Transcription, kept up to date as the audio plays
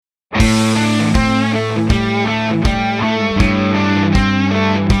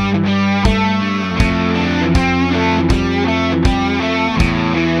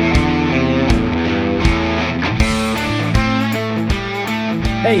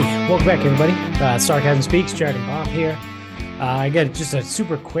Hey, welcome back, everybody. Sarcasm Speaks, Jared and Bob here. I got just a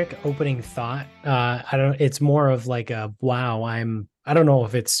super quick opening thought. It's more of like a wow. I don't know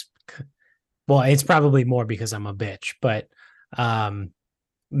if it's probably more because I'm a bitch, but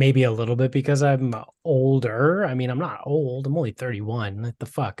maybe a little bit because I'm older. I mean, I'm not old. I'm only 31. What the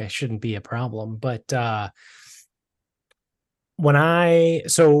fuck? I shouldn't be a problem. But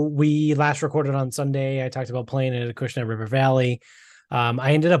we last recorded on Sunday, I talked about playing at Acushnet River Valley.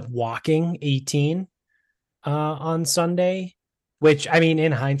 I ended up walking 18 on Sunday, which, I mean,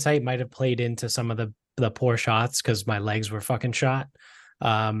 in hindsight might have played into some of the poor shots because my legs were fucking shot.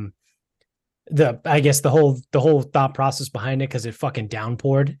 I guess the whole thought process behind it, because it fucking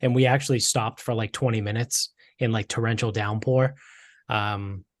downpoured and we actually stopped for like 20 minutes in like torrential downpour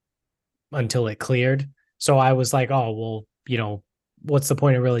until it cleared. So I was like, oh, well, what's the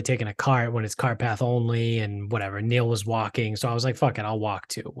point of really taking a cart when it's cart path only and whatever. Neil was walking. So I was like, fuck it, I'll walk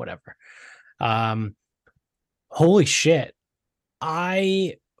too, whatever. Holy shit.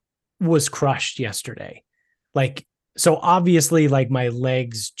 I was crushed yesterday. Like, so obviously like my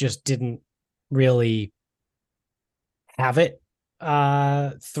legs just didn't really have it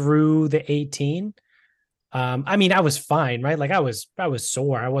through the 18. I mean, I was fine, right? Like I was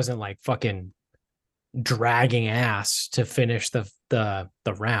sore. I wasn't like fucking dragging ass to finish the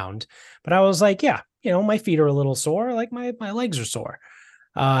round, but I was like, yeah, my feet are a little sore, like my legs are sore.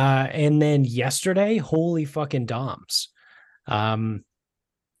 And then yesterday, holy fucking doms.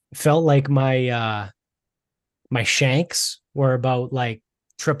 Felt like my shanks were about like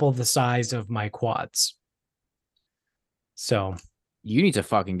triple the size of my quads. So you need to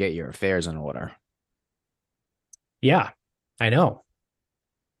fucking get your affairs in order. Yeah, I know.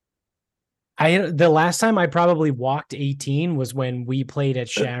 The last time I probably walked 18 was when we played at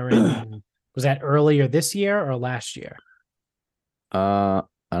Sharon. Was that earlier this year or last year? I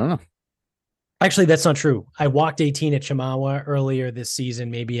don't know. Actually, that's not true. I walked 18 at Chemawa earlier this season,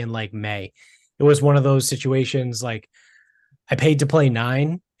 maybe in like May. It was one of those situations like I paid to play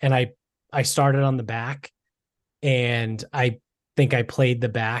 9 and I started on the back and I think I played the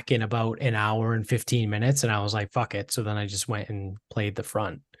back in about an hour and 15 minutes and I was like, fuck it. So then I just went and played the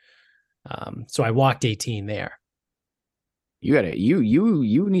front. So I walked 18 there. You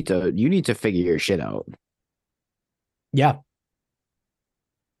need to figure your shit out. Yeah.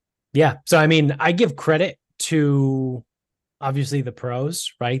 Yeah. So, I mean, I give credit to obviously the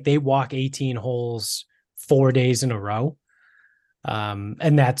pros, right? They walk 18 holes 4 days in a row.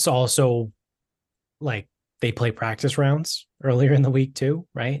 And that's also like they play practice rounds earlier in the week too,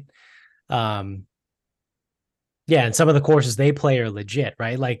 right? Yeah, and some of the courses they play are legit,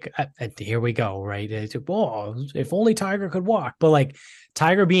 right? Like, here we go, right? If only Tiger could walk. But like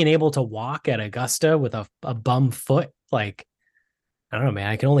Tiger being able to walk at Augusta with a bum foot, like, I don't know, man.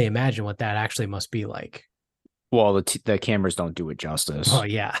 I can only imagine what that actually must be like. Well, the cameras don't do it justice. Oh,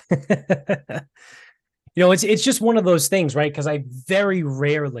 yeah. It's just one of those things, right? Because I very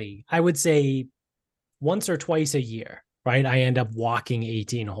rarely, I would say once or twice a year, right? I end up walking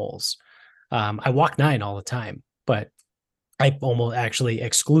 18 holes. I walk 9 all the time. But I almost actually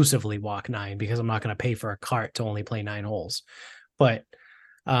exclusively walk 9 because I'm not going to pay for a cart to only play 9 holes. But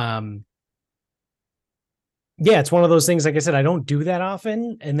yeah, it's one of those things. Like I said, I don't do that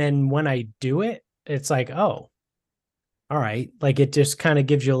often. And then when I do it, it's like, oh, all right. Like it just kind of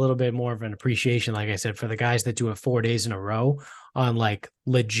gives you a little bit more of an appreciation, like I said, for the guys that do it 4 days in a row on like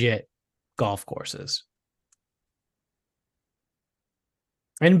legit golf courses.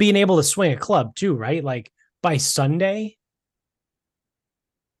 And being able to swing a club too, right? Like by Sunday,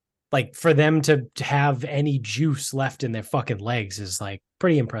 like for them to have any juice left in their fucking legs is like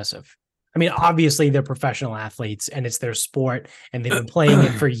pretty impressive. I mean, obviously they're professional athletes and it's their sport and they've been playing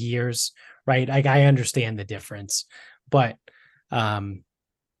it for years, right? Like I understand the difference, but that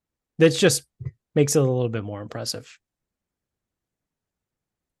just makes it a little bit more impressive.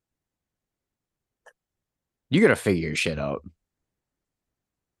 You got to figure your shit out.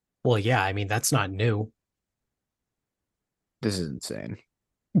 Well, yeah, I mean, that's not new. This is insane.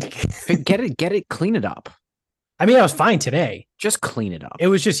 Get it, clean it up. I mean, I was fine today. Just clean it up. It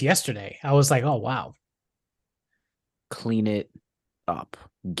was just yesterday. I was like, oh, wow. Clean it up.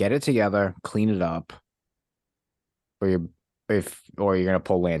 Get it together, clean it up. Or you're going to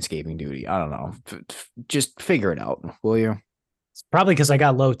pull landscaping duty. I don't know. Just figure it out, will you? It's probably because I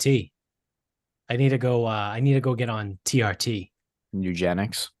got low T. I need to go get on TRT.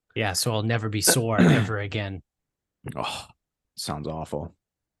 Eugenics. Yeah, so I'll never be sore ever again. Oh, sounds awful.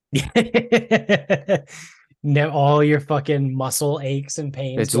 all your fucking muscle aches and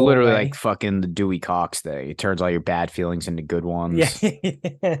pains It's go literally like away. fucking the Dewey Cox thing. It turns all your bad feelings into good Yeah. ones.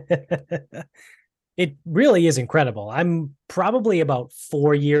 It really is incredible. I'm probably about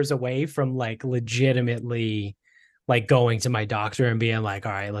 4 years away from like legitimately like going to my doctor and being like,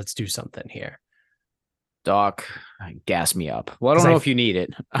 all right, let's do something here. Doc, gas me up. Well, I Cause don't know I, if you need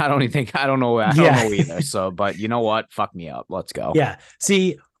it. I don't even think I don't know. I don't yeah, know either. So, but you know what? Fuck me up. Let's go. yeah.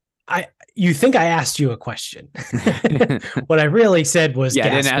 See, you think I asked you a question. What I really said was Yeah, I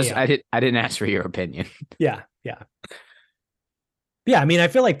didn't gas me ask. up. I didn't ask for your opinion. Yeah, yeah. Yeah, I mean, I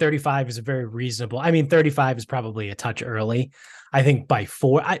feel like 35 is a very reasonable. I mean, 35 is probably a touch early. I think by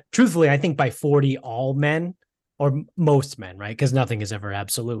truthfully, I think by 40, all men or most men, right? Because nothing is ever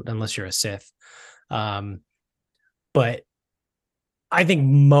absolute unless you're a Sith. Um, but I think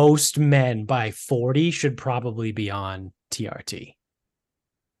most men by 40 should probably be on TRT.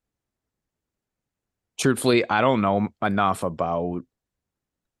 Truthfully, I don't know enough about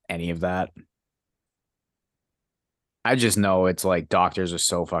any of that. I just know it's like doctors are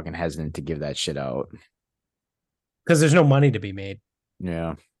so fucking hesitant to give that shit out. Because there's no money to be made.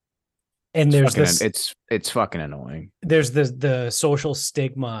 Yeah. And It's fucking it's fucking annoying. there's the social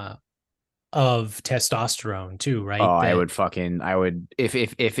stigma of testosterone too, Oh, right? I That would fucking I would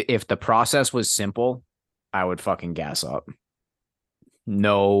if the process was simple, I would fucking gas up.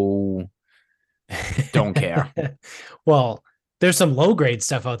 No, don't care. well, there's some low grade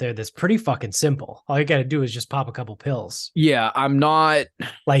stuff out there that's pretty fucking simple. All you got to do is just pop a couple pills. Yeah, I'm not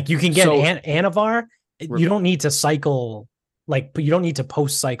Like you can get so Anavar. You don't need to cycle, like you don't need to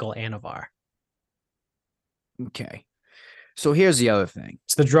post cycle Anavar. okay. So here's the other thing.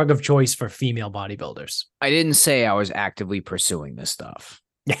 It's the drug of choice for female bodybuilders. I didn't say I was actively pursuing this stuff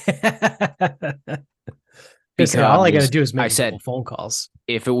I say all I got to because do is I make a couple said phone calls.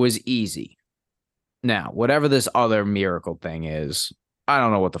 if it was easy. Now, whatever this other miracle thing is, I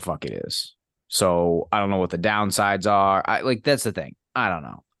don't know what the fuck it is. So I don't know what the downsides are. I like that's the thing. I don't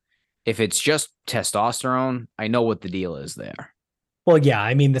know. If it's just testosterone, I know what the deal is there. Well, yeah,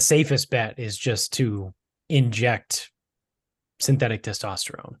 I mean the safest bet is just to inject synthetic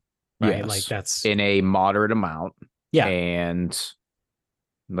testosterone, right? Like Yes, that's in a moderate amount yeah, and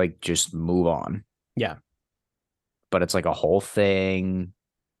like just move on. yeah. But it's like a whole thing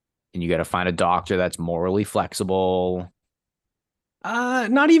and you got to find a doctor that's morally flexible.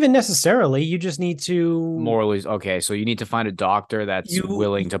 Not even necessarily. You just need to Morally, okay, so you need to find a doctor that's you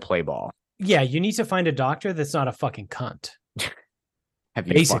willing to play ball. yeah, you need to find a doctor that's not a fucking cunt.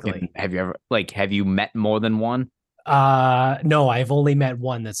 Basically. Have you ever like have you met more than one? No, I've only met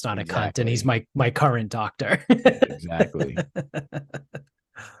one that's not a cunt, and he's Exactly. my current doctor. Exactly.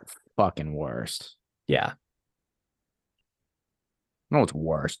 Fucking worst. Yeah. No, what's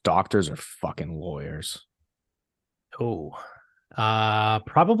worse? Doctors are fucking lawyers. Oh.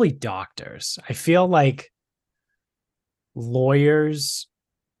 Probably doctors. I feel like lawyers,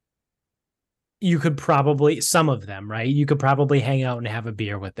 you could probably, some of them, right? You could probably hang out and have a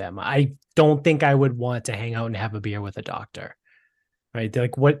beer with them. I don't think I would want to hang out and have a beer with a doctor, right? They're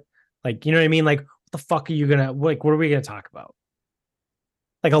like, what, like, you know what I mean? Like, what the fuck are you gonna, like, what are we gonna talk about?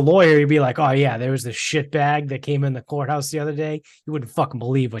 Like a lawyer, you'd be like, oh, yeah, there was this shit bag that came in the courthouse the other day. You wouldn't fucking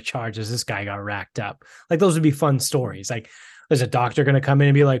believe what charges this guy got racked up. Like, those would be fun stories. Like, is a doctor going to come in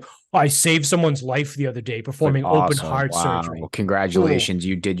and be like, oh, I saved someone's life the other day It's like performing open awesome. heart Wow. surgery? Cool. Congratulations.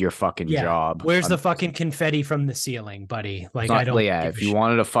 You did your fucking Yeah. job. Where's the fucking confetti from the ceiling, buddy? It's Like, I not don't yeah, give a if you shit.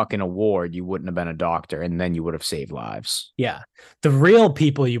 wanted a fucking award, you wouldn't have been a doctor and then you would have saved lives. Yeah. The real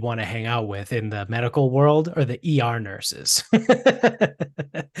people you want to hang out with in the medical world are the ER nurses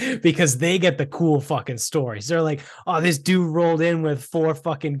because they get the cool fucking stories. They're like, oh, this dude rolled in with 4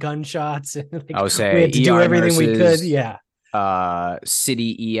 fucking gunshots and I like would we say had to do ER everything we could. nurses, Yeah.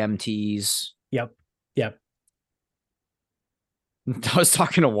 city EMTs. Yep. Yep. I was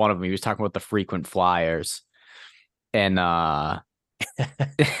talking to one of them. He was talking about the frequent flyers. And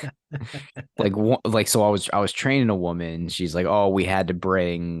like so I was training a woman. She's like, "Oh, we had to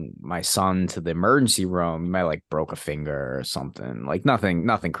bring my son to the emergency room. He might like broke a finger or something. Like nothing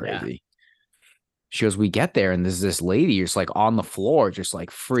Yeah. crazy." She goes, "We get there and there's this lady just like on the floor just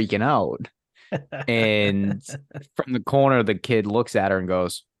like freaking out." And from the corner the kid looks at her and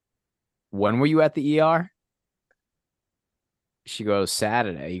goes, "When were you at the ER?" She goes,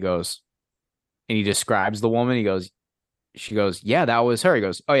 "Saturday." He goes, and he describes the woman. She goes, "Yeah, that was her." He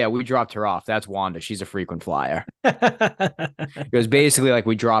goes, "Oh yeah, we dropped her off. That's Wanda. She's a frequent flyer." It was basically like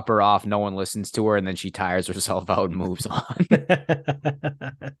we drop her off, no one listens to her, and then she tires herself out and moves on.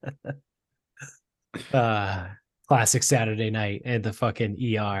 uh Classic Saturday night at the fucking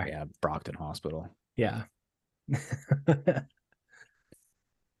ER. Yeah, Brockton Hospital. Yeah.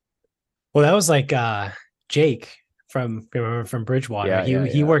 Well, that was like Jake from remember from Bridgewater. Yeah, He yeah,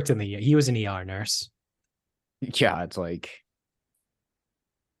 he yeah. worked in the he was an ER nurse. Yeah, it's like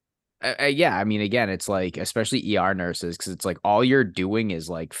yeah, I mean, again, it's like, especially ER nurses, because it's like all you're doing is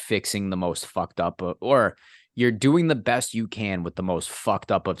like fixing the most fucked up, or you're doing the best you can with the most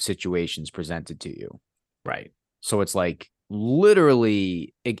fucked up of situations presented to you. Right. So it's like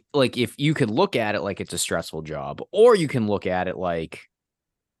literally, like if you could look at it like it's a stressful job, or you can look at it like,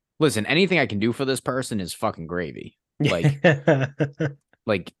 listen, anything I can do for this person is fucking gravy. Like,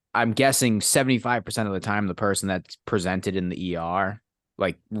 like I'm guessing 75% of the time, the person that's presented in the ER,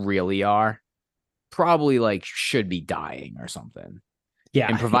 like real ER, probably like should be dying or something. And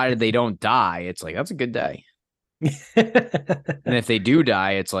Yeah. provided they don't die, it's like, that's a good day. And if they do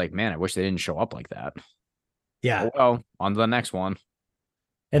die, it's like, man, I wish they didn't show up like that. Yeah. Oh well, on to the next one.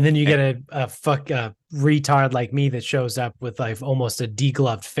 And then you And get a retard like me that shows up with like almost a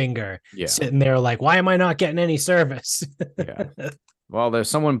degloved finger yeah, sitting there like, why am I not getting any service? yeah. Well, there's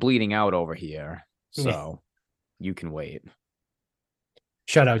someone bleeding out over here, so you can wait.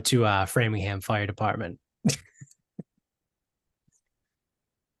 Shout out to Framingham Fire Department.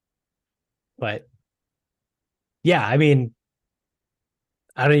 But yeah, I mean,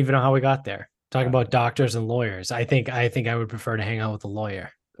 I don't even know how we got there. Talking Uh, about doctors and lawyers. I think I would prefer to hang out with a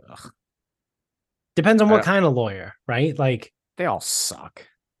lawyer. ugh. Depends on I what don't, kind of lawyer, right? Like, they all suck.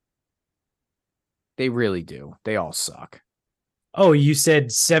 They really do. They all suck. oh, you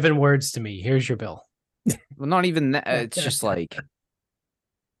said 7 words to me. Here's your bill. Well, not even that. It's just like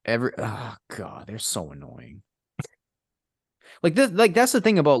oh god, they're so annoying. Like this, like that's the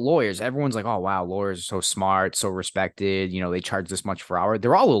thing about lawyers. Everyone's like, oh wow, lawyers are so smart, so respected. You know, they charge this much per hour.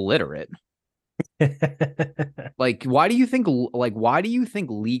 They're all illiterate. Like, why do you think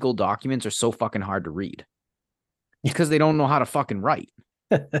legal documents are so fucking hard to read? It's because they don't know how to fucking write.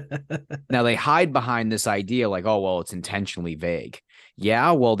 Now they hide behind this idea like, oh, well, it's intentionally vague.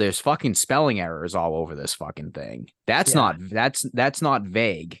 Yeah, well, there's fucking spelling errors all over this fucking thing. Yeah. That's not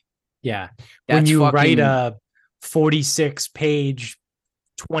vague. Yeah. When That's you write fucking a 46-page,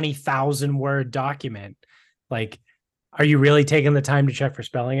 20,000 word document, like, are you really taking the time to check for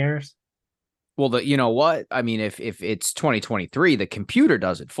spelling errors? well, the you know what? I mean, if it's 2023, the computer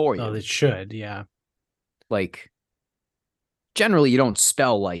does it for Oh, you. it should. Yeah. Like generally you don't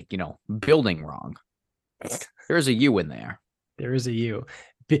spell like, building wrong. There's a U in there. There is a U.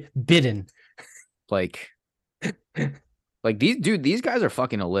 Bidden. Like these guys are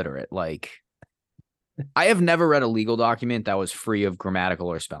fucking illiterate. Like I have never read a legal document that was free of grammatical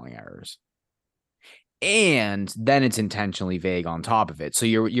or spelling errors. And then it's intentionally vague on top of it. So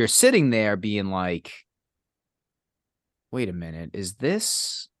you're sitting there being like, wait a minute, is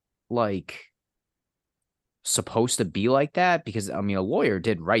this like supposed to be like that? Because I mean, a lawyer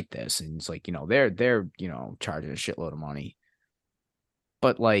did write this, and it's like, they're charging a shitload of money.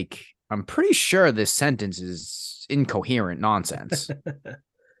 But like, I'm pretty sure this sentence is incoherent nonsense.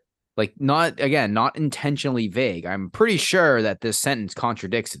 Like, not intentionally vague. I'm pretty sure that this sentence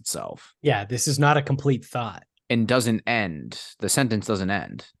contradicts itself Yeah, this is not a complete thought. and doesn't end. The sentence doesn't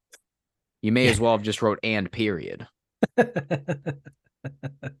end. You may Yeah. as well have just wrote and period.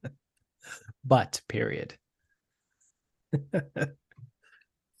 But period.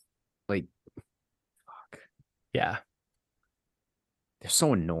 Like, fuck. Yeah. They're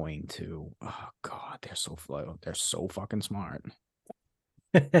so annoying too. Oh god, they're so fucking smart.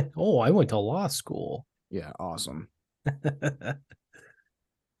 Oh, I went to law school. Yeah, awesome.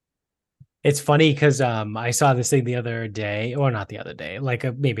 It's funny because I saw this thing the other day, or not the other day, like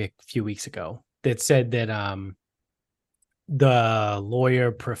maybe a few weeks ago, that said that the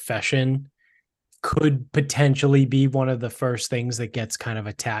lawyer profession could potentially be one of the first things that gets kind of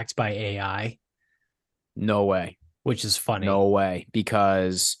attacked by AI, No way. which is funny. No way.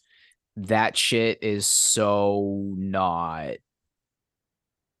 Because that shit is so not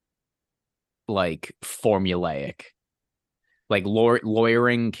like formulaic. Like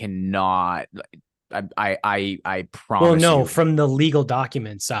lawyering cannot. I Well, promise no, you. from the legal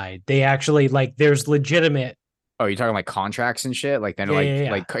document side, they actually like there's legitimate. Oh, you're talking like contracts and shit. Like then, Yeah, yeah,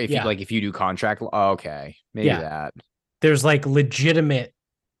 yeah, yeah, if you do contract, oh, okay, maybe yeah. that. There's like legitimate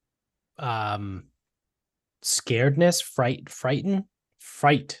um scaredness, fright.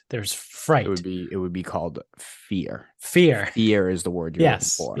 There's fright, It would be called fear. fear. Fear is the word you're looking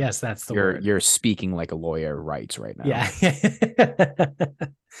Yes, for. yes, that's the word. You're speaking like a lawyer writes right now. Yeah.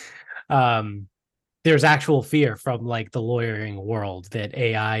 um, there's actual fear from like the lawyering world that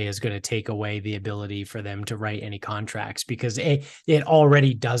AI is going to take away the ability for them to write any contracts because it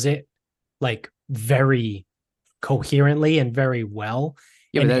already does it like very coherently and very well,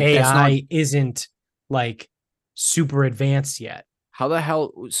 Yeah, but and that's not AI isn't like super advanced yet. how the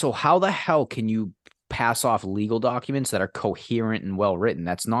hell. So how the hell can you pass off legal documents that are coherent and well written?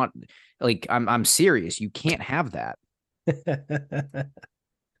 That's not like I'm serious. You can't have that.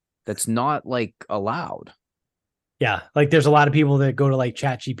 That's not like allowed. Yeah, like there's a lot of people that go to like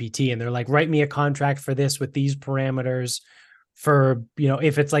Chat GPT and they're like, write me a contract for this with these parameters for,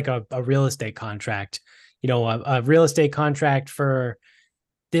 if it's like a real estate contract, a real estate contract for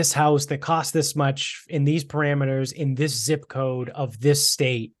this house that costs this much in these parameters in this zip code of this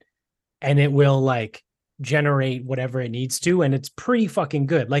state, and it will like generate whatever it needs to. And it's pretty fucking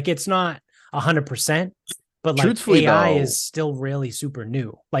good. Like it's not 100%, but like Truthfully, AI though, is still really super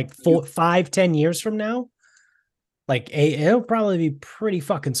new. Like 4, 5, 10 years from now, like it'll probably be pretty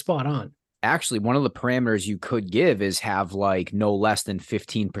fucking spot on. actually one of the parameters you could give is have like no less than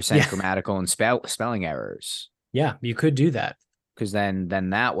 15% Yeah. grammatical and spelling errors. Yeah, you could do that. Because then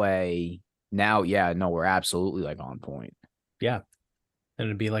that way now, yeah, no, we're absolutely like on point. Yeah. And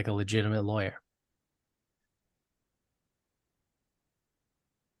it'd be like a legitimate lawyer.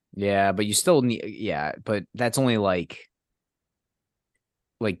 Yeah, but you still need, yeah, but that's only like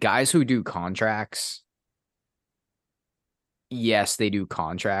guys who do contracts. Yes, they do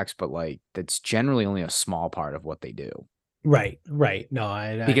contracts, but like that's generally only a small part of what they do. Right. Right. No,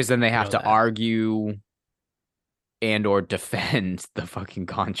 I Because then they have know to that. argue and or defend the fucking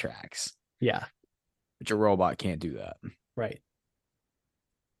contracts, Yeah. which a robot can't do that. Right.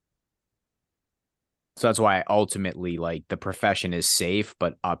 So that's why ultimately like the profession is safe,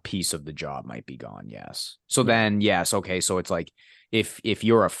 but a piece of the job might be gone. Yes. So Yeah. then yes, okay. So it's like if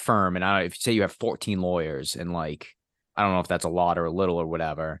you're a firm and I don't know, if you say you have 14 lawyers and like I don't know if that's a lot or a little or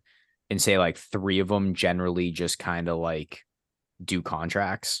whatever, and say like three of them generally just kind of like do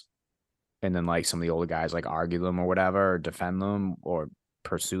contracts, and then like some of the older guys like argue them or whatever, or defend them or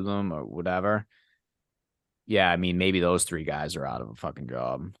pursue them or whatever. Yeah, I mean maybe those three guys are out of a fucking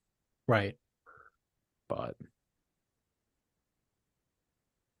job, Right. but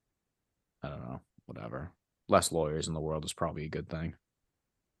I don't know, whatever. Less lawyers in the world is probably a good thing.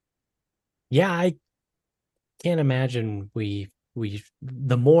 Yeah, I can't imagine we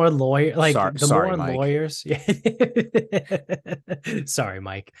the more lawyer like Sorry, the sorry, more Mike. lawyers. Sorry,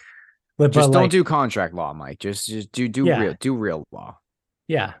 Mike. But Just don't like, do contract law, Mike. Just yeah, do real law.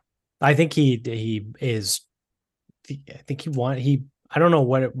 yeah. I think he is I think he I don't know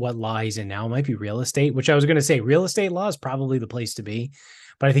what law he's in now. It might be real estate, which I was gonna say real estate law is probably the place to be.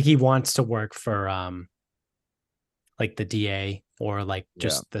 But I think he wants to work for like the DA or like Yeah,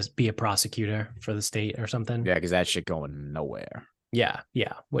 just be a prosecutor for the state or something. yeah, because that shit going nowhere. Yeah,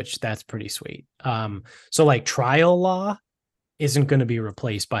 yeah, which that's pretty sweet. So like trial law isn't going to be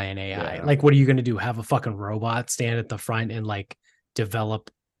replaced by an AI. Yeah, Like, what are you going to do? Have a fucking robot stand at the front and like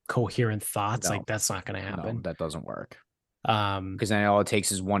develop coherent thoughts? no, Like, that's not going to no, happen. that doesn't work. Um, Because then all it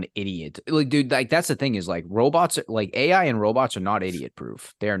takes is one idiot. Like, dude, like that's the thing is like robots, like AI and robots are not idiot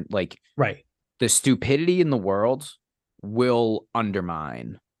proof. They're like right, the stupidity in the world will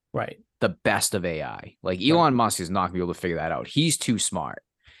undermine right, the best of AI. Like right, Elon Musk is not gonna be able to figure that out. He's too smart.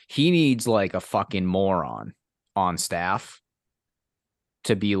 He needs like a fucking moron on staff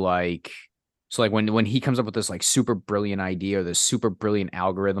to be like, so like when he comes up with this like super brilliant idea or this super brilliant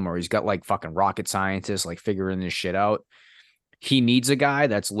algorithm, or he's got like fucking rocket scientists like figuring this shit out, he needs a guy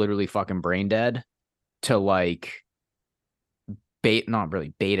that's literally fucking brain dead to like not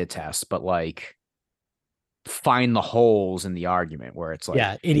really beta test, but like find the holes in the argument where it's like,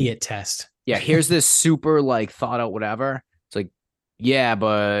 yeah, idiot test. yeah, here's this super like thought out whatever. It's like, yeah,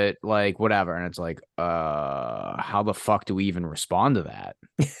 but like whatever. And it's like, how the fuck do we even respond to that?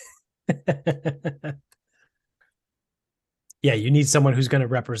 Yeah, you need someone who's going to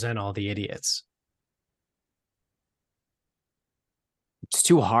represent all the idiots. It's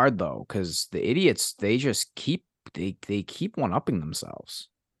too hard though, because the idiots, they just keep they keep one upping themselves.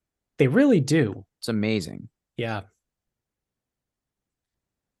 They really do. It's amazing. Yeah,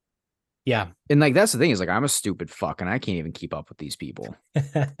 yeah. And like that's the thing is like I'm a stupid fuck and I can't even keep up with these people.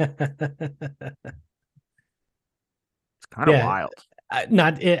 It's kind of Yeah, wild.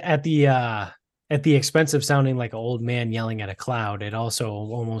 not at the expense of sounding like an old man yelling at a cloud. It also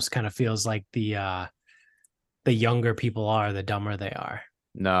almost kind of feels like the younger people are, the dumber they are.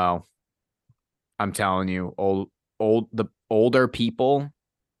 No, I'm telling you, the older people,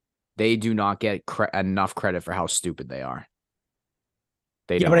 they do not get enough credit for how stupid they are.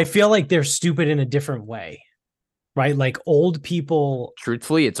 They Yeah, but I don't. feel like they're stupid in a different way. right? Like old people,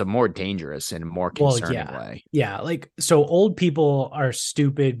 Truthfully, it's a more dangerous and more well, concerning yeah. way. Yeah, like so old people are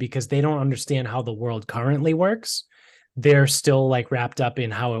stupid because they don't understand how the world currently works. They're still like wrapped up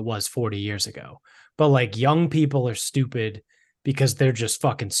in how it was 40 years ago. But like young people are stupid because they're just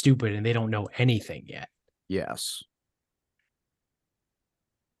fucking stupid and they don't know anything yet. Yes.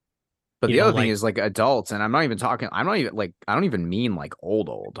 But You the know, other thing like is like adults, and I'm not even like, I don't even mean like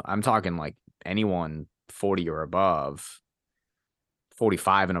old. I'm talking like anyone 40 or above,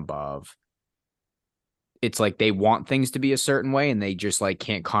 45 and above. It's like they want things to be a certain way and they just like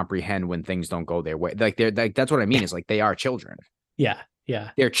can't comprehend when things don't go their way. Like they're like, that's what I mean. Is like they are children. yeah,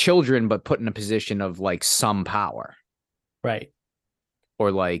 yeah, They're children, but put in a position of like some power right.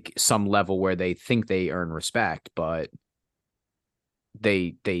 or like some level where they think they earn respect, but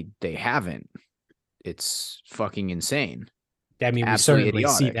they haven't. It's fucking insane. I mean, we Absolutely certainly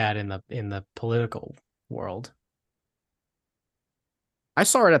see idiotic. that in the political world. I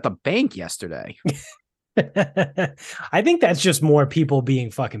saw it at the bank yesterday. I think that's just more people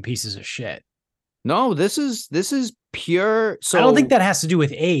being fucking pieces of shit. No, this is pure. I don't think So that has to do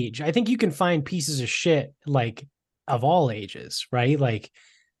with age. I think you can find pieces of shit like of all ages, right? Like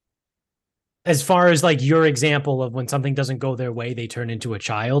as far as like your example of when something doesn't go their way, they turn into a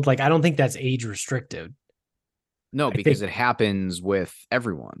child. Like I don't think that's age restricted. no, I because think, it happens with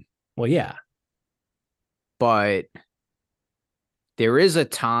everyone. well, yeah, But there is a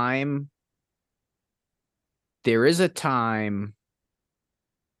time, there is a time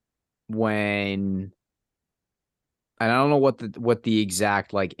when, and I don't know what the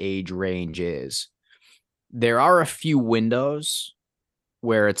exact like age range is. There are a few windows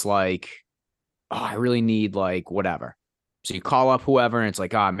where it's like, oh, I really need like whatever. So you call up whoever and it's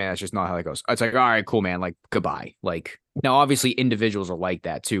like, oh man, that's just not how that goes. It's like, all right, cool, man. Like, goodbye. Like, now obviously individuals are like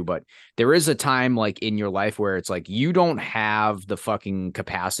that too, but there is a time like in your life where it's like you don't have the fucking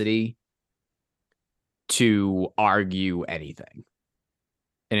capacity to argue anything.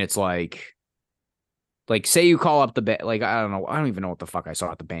 And it's like say you call up the bank, like I don't know, I don't even know what the fuck I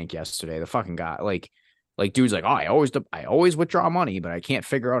saw at the bank yesterday. The fucking guy, like dude's like, oh, I always withdraw money, but I can't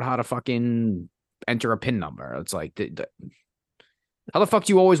figure out how to fucking enter a pin number. It's like, how the fuck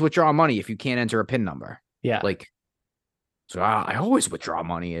do you always withdraw money if you can't enter a pin number? yeah, Like, so I always withdraw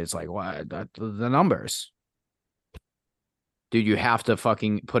money. It's like, what the numbers, dude? You have to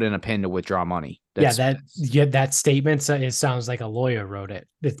fucking put in a pin to withdraw money. yeah. That's That statement it sounds like a lawyer wrote it.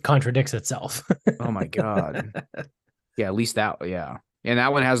 It contradicts itself. oh my god. Yeah, at least that, yeah. And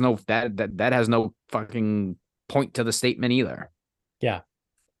that one has no that has no fucking point to the statement either. Yeah.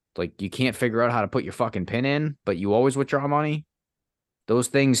 Like you can't figure out how to put your fucking pin in, but you always withdraw money. Those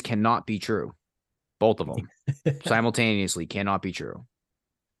things cannot be true. Both of them simultaneously cannot be true.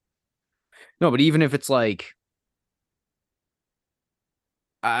 No, but even if it's like,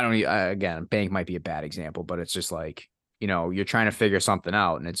 I don't again, bank might be a bad example, but it's just like, you're trying to figure something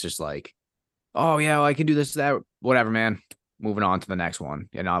out and it's just like, oh yeah, well, I can do this, that, whatever, man. Moving on to the next one,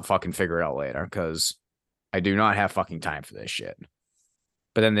 and I'll fucking figure it out later because I do not have fucking time for this shit.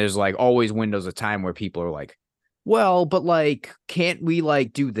 But then there's like always windows of time where people are like, well, but like, can't we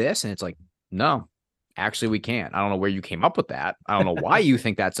like do this? And it's like, no, actually, we can't. I don't know where you came up with that. I don't know why you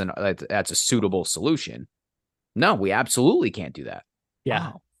think that's a suitable solution. No, we absolutely can't do that.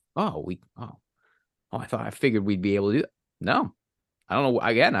 Yeah. Oh, I thought I figured we'd be able to do that. No, I don't know.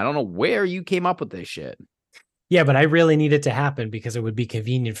 Again, I don't know where you came up with this shit. Yeah, but I really need it to happen because it would be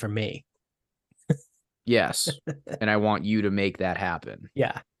convenient for me. Yes. And I want you to make that happen.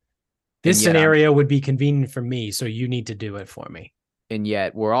 Yeah. And This yet I'm scenario would be convenient for me, so you need to do it for me. and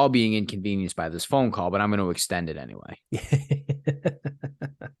yet we're all being inconvenienced by this phone call, but I'm going to extend it anyway.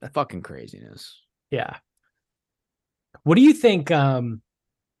 Fucking craziness. Yeah. What do you think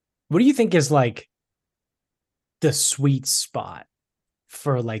what do you think is like the sweet spot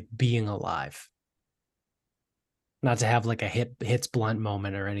for like being alive? Not to have like a hits blunt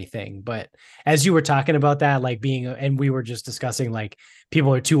moment or anything, but as you were talking about that, like being, and we were just discussing like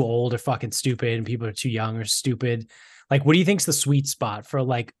people are too old or fucking stupid and people are too young or stupid. Like, what do you think's the sweet spot for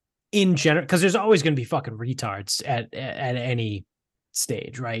like in general? Because there's always going to be fucking retards at any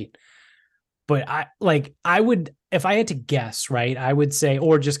stage, right? But I would, if I had to guess, right, I would say,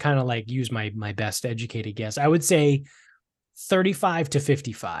 or just kind of like use my best educated guess, I would say 35 to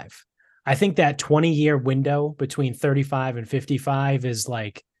 55. I think that 20-year window between 35 and 55 is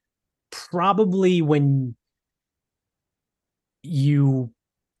like probably when you,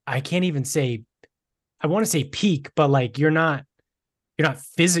 I can't even say, I want to say peak, but like you're not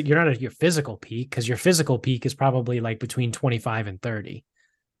at your physical peak because your physical peak is probably like between 25 and 30.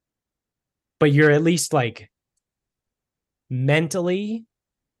 But you're at least like mentally.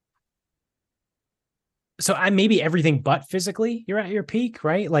 So I maybe everything but physically, you're at your peak,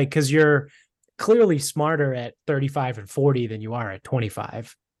 right? Like, because you're clearly smarter at 35 and 40 than you are at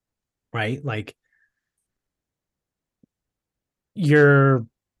 25, right? Like, you're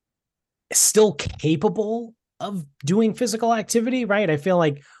still capable of doing physical activity, right? I feel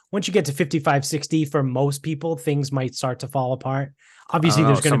like once you get to 55, 60, for most people, things might start to fall apart. I don't Obviously, know.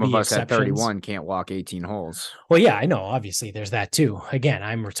 there's going to Some of be us at exceptions. 31 can't walk 18 holes. Well, yeah, I know. Obviously, there's that too. Again,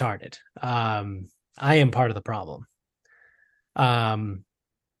 I'm retarded. I am part of the problem. Um,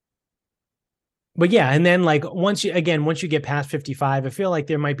 but yeah, and then like once you get past 55, I feel like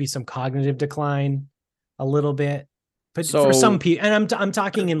there might be some cognitive decline a little bit. But for some So people, and I'm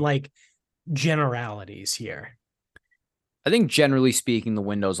talking in like generalities here. I think generally speaking, the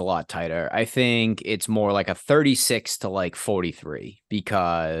window's a lot tighter. I think it's more like a 36 to like 43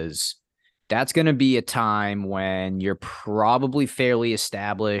 because that's going to be a time when you're probably fairly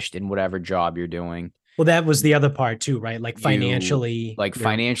established in whatever job you're doing. Well, that was the other part too, right? Like You financially, like you're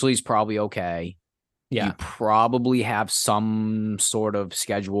financially is probably okay. You yeah, probably have some sort of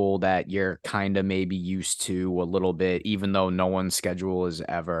schedule that you're kind of maybe used to a little bit, even though no one's schedule is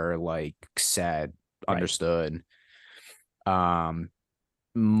ever like said, right. understood. Um,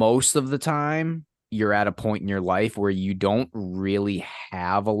 Most of the time, you're at a point in your life where you don't really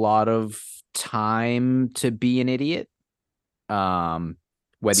have a lot of time to be an idiot. Um,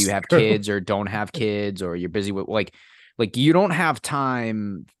 Whether you It's have true. kids or don't have kids, or you're busy with like you don't have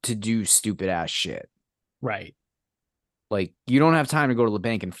time to do stupid ass shit. Right. Like you don't have time to go to the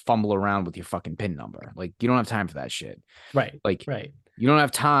bank and fumble around with your fucking PIN number. Like you don't have time for that shit. Right. Like Right. you don't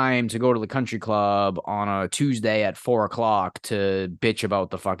have time to go to the country club on a Tuesday at 4 o'clock to bitch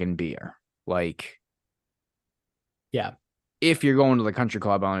about the fucking beer. Like Yeah. if you're going to the country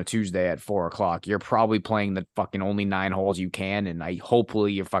club on a Tuesday at 4 o'clock, you're probably playing the fucking only 9 holes you can, and I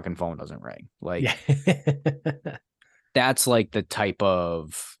hopefully your fucking phone doesn't ring. Yeah. Like that's like the type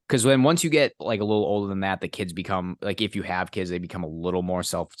of because when once you get like a little older than that, the kids become like if you have kids, they become a little more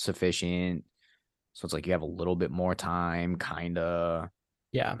self-sufficient. So it's like you have a little bit more time, kind of.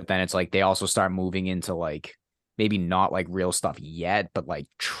 Yeah. But then it's like they also start moving into like maybe not like real stuff yet, but like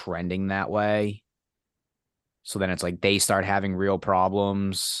trending that way. So then it's like they start having real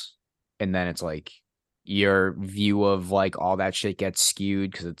problems. And then it's like your view of like all that shit gets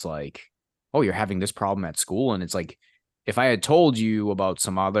skewed because it's like, oh, you're having this problem at school. And it's like, if I had told you about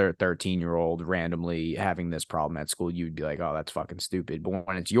some other 13-year-old randomly having this problem at school, you'd be like, oh, that's fucking stupid. But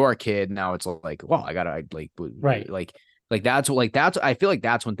when it's your kid, now it's like, well, I gotta Right. that's I feel like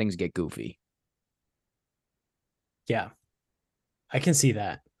that's when things get goofy. Yeah. I can see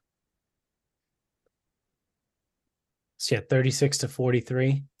that. So yeah, 36 to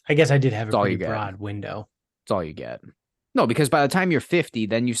 43. I guess I did have a That's all pretty you get. broad window. That's all you get. No, because by the time you're 50,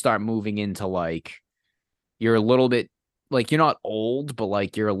 then you start moving into like you're a little bit like you're not old, but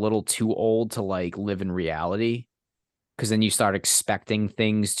like you're a little too old to like live in reality. Because then you start expecting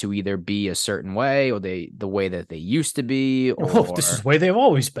things to either be a certain way or the way that they used to be Oh, this is the way they've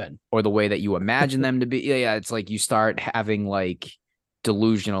always been. or the way that you imagine them to be. Yeah, yeah, it's like you start having like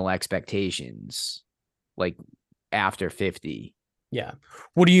delusional expectations like after 50. Yeah.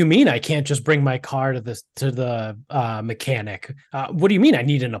 What do you mean I can't just bring my car to the mechanic? What do you mean I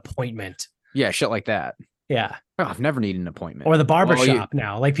need an appointment? Yeah, shit like that. Yeah. Oh, I've never needed an appointment. Or the barber Well, you shop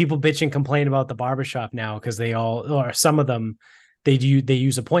now. Like people bitch and complain about the barber shop now because they all or some of them they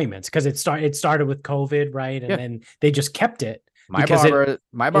use appointments because it started with COVID, right? And yeah, then they just kept it my because it barber,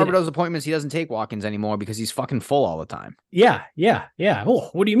 my barber it does appointments. He doesn't take walk-ins anymore because he's fucking full all the time. yeah, yeah, yeah. Oh,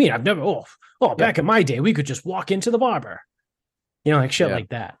 what do you mean? I've never Yeah, back in my day, we could just walk into the barber. Like shit yeah. like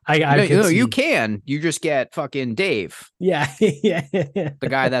that. I could You see. can. You just get fucking Dave, Yeah, yeah, the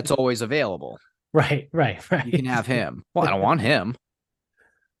guy that's always available. right, right, You can right. have him. Well, I don't want him.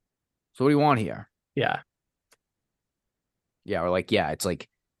 So what do you want here? Yeah, Yeah, or like, yeah, it's like,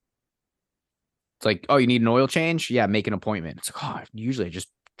 oh, you need an oil change? Yeah, make an appointment. It's like, oh, usually I just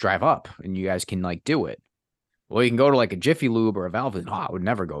drive up and you guys can like do it. Well, you can go to like a Jiffy Lube or a Valve. Oh, I would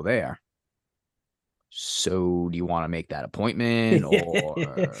never go there. So do you want to make that appointment or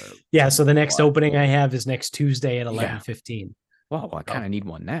yeah. So the next what? opening I have is next Tuesday at eleven Yeah. fifteen. Well, I kind Oh, of need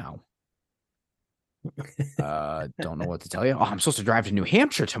one now. Don't know what to tell you. Oh, I'm supposed to drive to New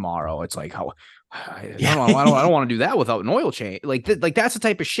Hampshire tomorrow. It's like, oh, yeah, I don't want to do that without an oil change. Like that's the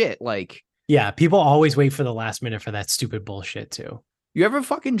type of shit. Like, yeah. People always wait for the last minute for that stupid bullshit too. you ever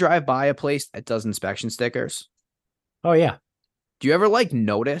fucking drive by a place that does inspection stickers? Oh yeah, Do you ever like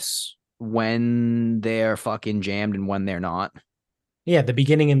notice when they're fucking jammed and when they're not? yeah. The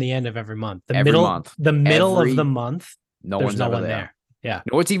beginning and the end of every month. Every month, The middle of the every month. No There's one's no ever one there. there. Yeah.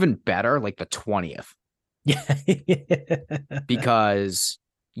 You know what's even better? Like the 20th, Yeah. because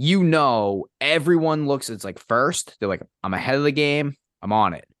everyone looks, it's like first, they're like, I'm ahead of the game, I'm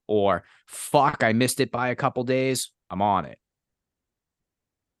on it. Or fuck, I missed it by a couple days, I'm on it.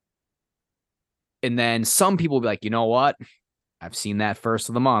 And then some people will be like, you know what? I've seen that first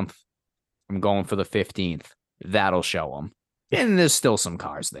of the month. I'm going for the 15th. That'll show them. And there's still some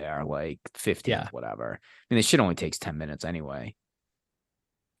cars there, like 15th, Yeah. whatever. I mean, this shit only takes 10 minutes anyway.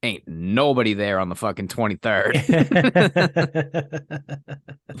 Ain't nobody there on the fucking 23rd.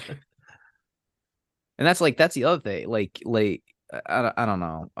 And that's the other thing. I don't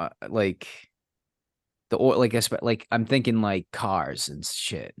know. Like the oil, like I'm thinking like cars and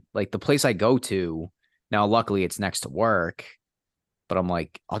shit. Like the place I go to now, luckily it's next to work, but I'm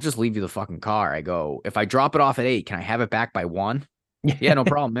like, I'll just leave you the fucking car. I go, if I drop it off at 8, can I have it back by 1? Yeah, no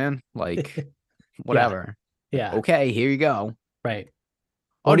problem, man. Like, Yeah. whatever. Like, Yeah. okay, here you go. Right.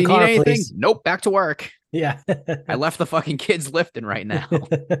 Oh, do One you need car, anything? please. Nope, back to work. Yeah. I left the fucking kids lifting right now.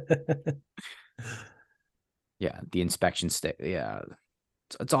 Yeah, the inspection stay. Yeah,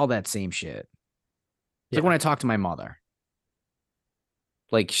 it's all that same shit. It's like Yeah. when I talk to my mother.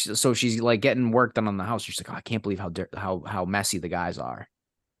 Like, so she's like getting work done on the house. She's like, oh, I can't believe how messy the guys are.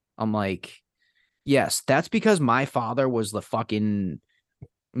 I'm like, yes, that's because my father was the fucking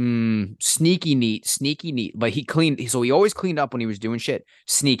sneaky neat. But he cleaned, so he always cleaned up when he was doing shit.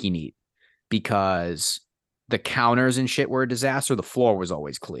 Sneaky neat, because the counters and shit were a disaster. The floor was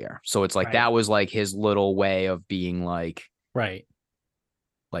always clear. So it's like Right. that was like his little way of being Right.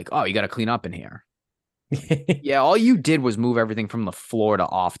 like, oh, you got to clean up in here. Yeah, all you did was move everything from the floor to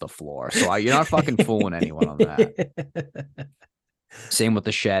off the floor. So you're not fucking fooling anyone on that. Same with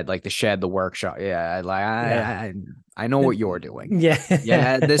the shed, like the shed, the workshop. Yeah, like Yeah. I know what you're doing. Yeah.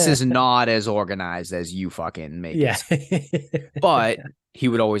 Yeah, this is not as organized as you fucking make it. Yeah. But he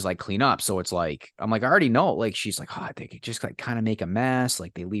would always like clean up. So it's like, I'm like, I already know. Like, she's like, oh, they could just like kind of make a mess.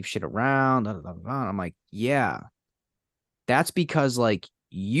 Like they leave shit around. Blah, blah, blah. I'm like, yeah, that's because like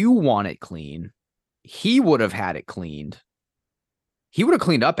you want it clean. He would have had it cleaned. He would have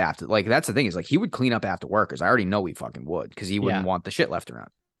cleaned up after. Like, that's the thing, is like he would clean up after workers. I already know he fucking would, because he wouldn't Yeah. want the shit left around.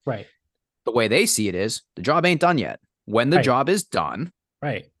 Right. The way they see it is the job ain't done yet. When the Right. job is done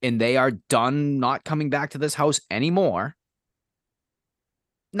Right. and they are done not coming back to this house anymore,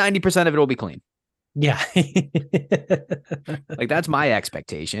 90% of it will be clean. Yeah. Like, that's my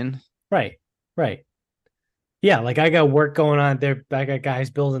expectation. Right. Right. Yeah. Like I got work going on there. I got guys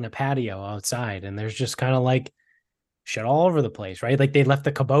building a patio outside, and there's just kind of like shit all over the place. Right. Like they left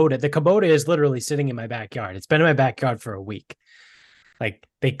the Kubota. The Kubota is literally sitting in my backyard. It's been in my backyard for a week. Like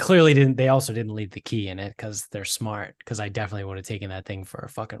they clearly didn't, they also didn't leave the key in it because they're smart. Because I definitely would have taken that thing for a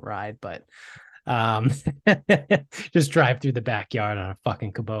fucking ride. But um, just drive through the backyard on a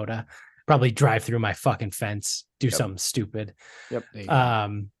fucking Kubota. Probably drive through my fucking fence, do Yep. something stupid. Yep. There you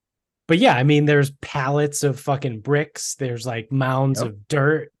go. But yeah, I mean, there's pallets of fucking bricks. There's like mounds Yep. of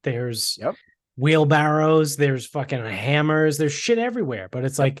dirt. There's Yep. wheelbarrows. There's fucking hammers. There's shit everywhere. But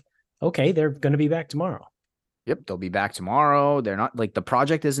it's like, okay, they're going to be back tomorrow. Yep. They'll be back tomorrow. They're not, like, the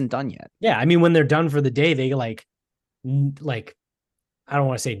project isn't done yet. Yeah, I mean, when they're done for the day, they like I don't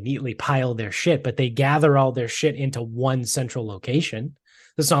want to say neatly pile their shit, but they gather all their shit into one central location.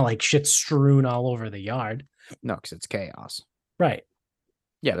 It's not like shit strewn all over the yard. No, because it's chaos. Right.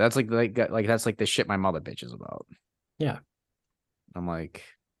 Yeah, that's like that's like the shit my mother bitches about. Yeah. I'm like,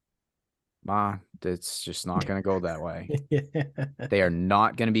 Ma, it's just not gonna go that way. Yeah. They are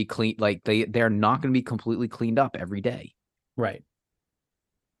not gonna be clean. Like they're not gonna be completely cleaned up every day. Right.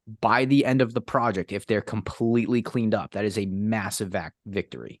 By the end of the project, if they're completely cleaned up, that is a massive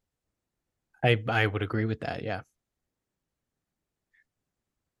victory. I would agree with that. Yeah.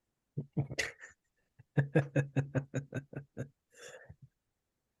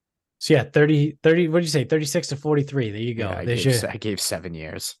 So yeah, 30, what did you say? 36 to 43. There you go. Yeah, I gave 7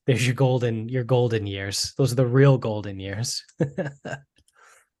 years. There's your golden years. Those are the real golden years.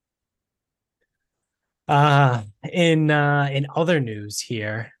 In other news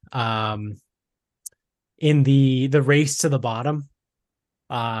here, in the race to the bottom,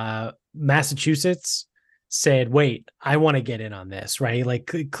 Massachusetts said, wait, I want to get in on this, right?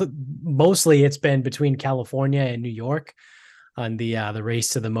 Like mostly it's been between California and New York on the race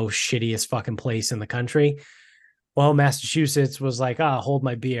to the most shittiest fucking place in the country. Well, Massachusetts was like, hold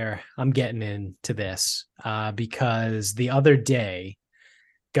my beer. I'm getting into this because the other day,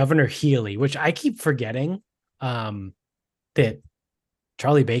 Governor Healy, which I keep forgetting that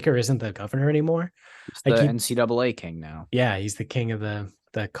Charlie Baker isn't the governor anymore. He's the NCAA king now. Yeah, he's the king of the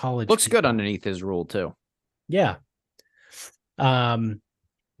college. Looks good underneath his rule too. Yeah. Um,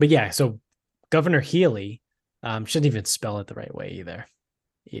 but yeah, so Governor Healy, shouldn't even spell it the right way either.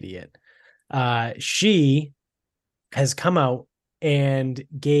 Idiot. She has come out and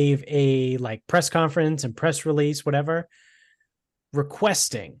gave a like press conference and press release, whatever,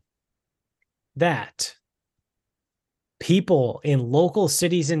 requesting that people in local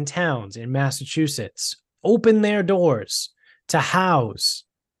cities and towns in Massachusetts open their doors to house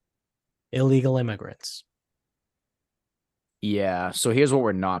illegal immigrants. Yeah. So here's what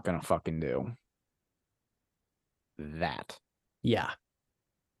we're not gonna fucking do. That. Yeah.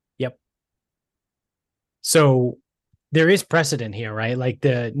 Yep. So there is precedent here, right? Like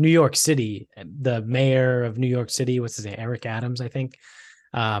the New York City, the mayor of New York City, what's his name? Eric Adams, I think.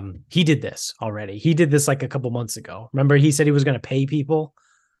 He did this already. He did this like a couple months ago. Remember, he said he was going to pay people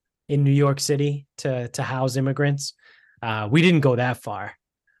in New York City to house immigrants. We didn't go that far,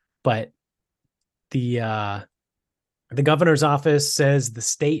 but the governor's office says the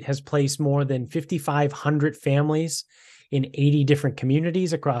state has placed more than 5,500 families in 80 different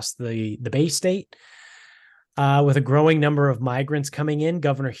communities across the Bay State. With a growing number of migrants coming in,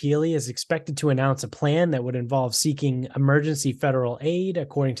 Governor Healy is expected to announce a plan that would involve seeking emergency federal aid,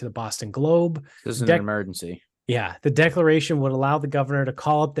 according to the Boston Globe. This is an emergency. Yeah, the declaration would allow the governor to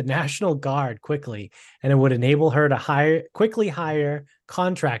call up the National Guard quickly, and it would enable her to quickly hire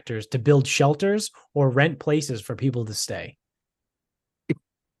contractors to build shelters or rent places for people to stay.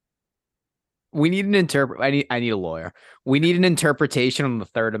 We need an I need a lawyer. We need an interpretation on the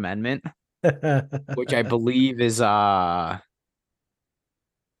Third Amendment, which I believe is like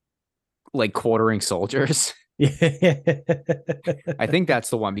quartering soldiers. I think that's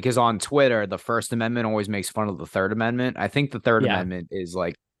the one because on Twitter, the First Amendment always makes fun of the Third Amendment. I think the Third Yeah, Amendment is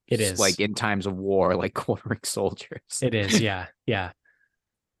like it is. like in times of war, like quartering soldiers. It is, yeah, yeah.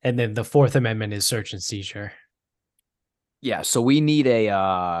 And then the Fourth Amendment is search and seizure. Yeah, so we need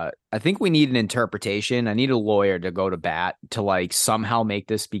I think we need an interpretation. I need a lawyer to go to bat to like somehow make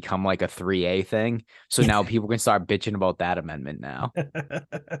this become like a 3A thing. So now people can start bitching about that amendment now.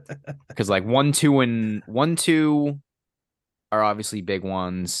 Because like 1, 2, and 1, 2 are obviously big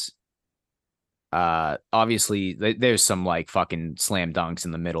ones. Obviously there's some like fucking slam dunks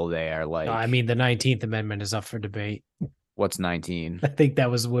in the middle there. Like I mean, the 19th Amendment is up for debate. what's 19? I think that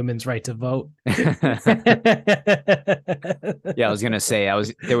was women's right to vote. Yeah, I was gonna say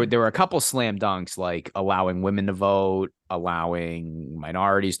there were a couple slam dunks like allowing women to vote, allowing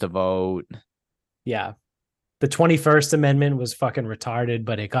minorities to vote. Yeah. The 21st Amendment was fucking retarded,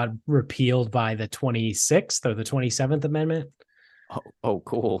 but it got repealed by the 26th or the 27th Amendment. Oh,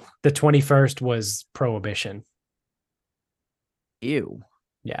 cool. The 21st was prohibition. Ew.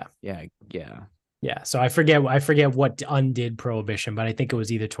 Yeah. Yeah. Yeah. Yeah. So I forget what undid prohibition, but I think it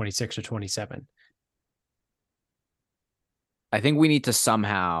was either 26 or 27. I think we need to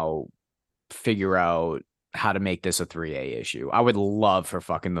somehow figure out how to make this a 3A issue. I would love for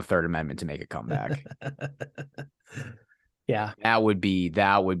fucking the Third Amendment to make a comeback. Yeah. That would be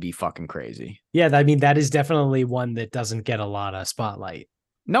fucking crazy. Yeah, I mean that is definitely one that doesn't get a lot of spotlight.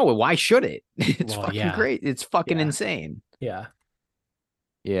 No, why should it? It's Well, fucking yeah. great. It's fucking Yeah. insane. Yeah.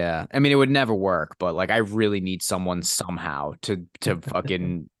 Yeah. I mean, it would never work, but like I really need someone somehow to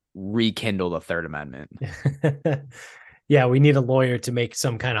fucking rekindle the Third Amendment. Yeah, we need a lawyer to make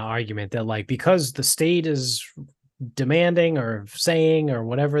some kind of argument that like because the state is demanding or saying or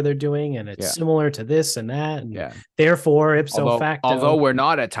whatever they're doing and it's Yeah. similar to this and that and Yeah. therefore ipso facto, Although we're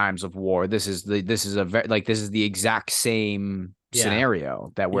not at times of war, this is the exact same Yeah.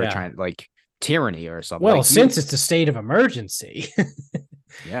 scenario that we're Yeah. trying like tyranny or something. well, Like since it's a state of emergency,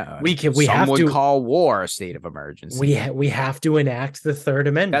 yeah, we some have would to call war a state of emergency. we have to enact the Third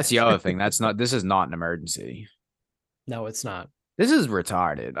Amendment. That's the other thing. This is not an emergency. No, it's not. This is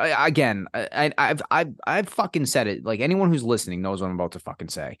retarded. I've fucking said it. Like anyone who's listening knows what I'm about to fucking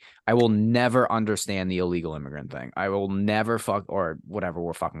say. I will never understand the illegal immigrant thing. I will never or whatever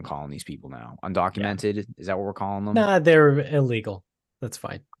we're fucking calling these people now. Undocumented. Yeah. Is that what we're calling them? Nah, they're illegal. That's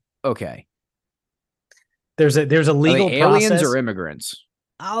fine. Okay. There's a legal process. Aliens or immigrants?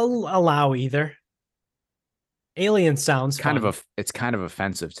 I'll allow either. Alien sounds it's kind of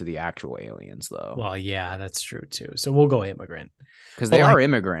offensive to the actual aliens though. Well, yeah, that's true too. So we'll go immigrant. Because they are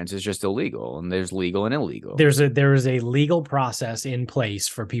immigrants, it's just illegal, and there's legal and illegal. There is a legal process in place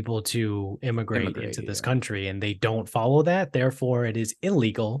for people to immigrate into this country, and they don't follow that. Therefore, it is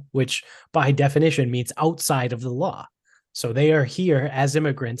illegal, which by definition means outside of the law. So they are here as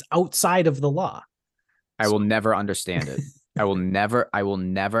immigrants outside of the law. I will never understand it. I will never,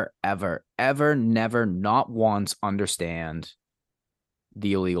 ever, never, not once understand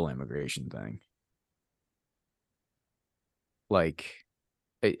the illegal immigration thing. Like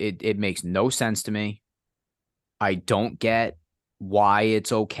it makes no sense to me. I don't get why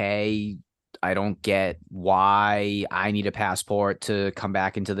it's okay. I don't get why I need a passport to come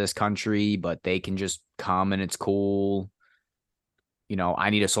back into this country, but they can just come and it's cool. I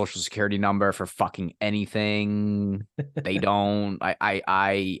need a social security number for fucking anything. They don't.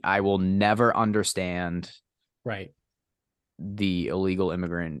 I will never understand Right. the illegal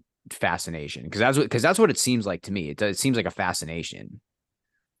immigrant fascination because that's what it seems like to me. It seems like a fascination.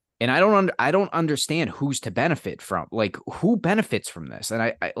 And I don't understand who's to benefit from, like, who benefits from this, and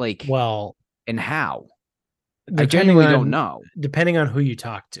I like, Well, and how. I depending genuinely don't on know. depending on who you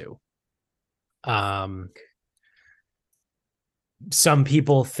talk to. Um, some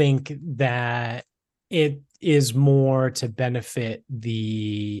people think that it is more to benefit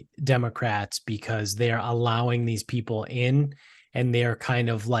the Democrats because they're allowing these people in and they're kind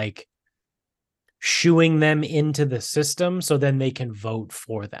of like shooing them into the system so then they can vote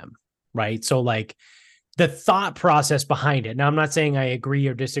for them. Right. So, like, the thought process behind it. Now, I'm not saying I agree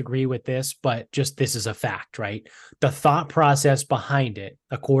or disagree with this, but just this is a fact, right? The thought process behind it,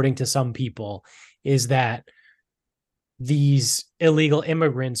 according to some people, is that these illegal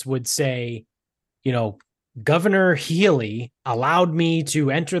immigrants would say, you know, Governor Healy allowed me to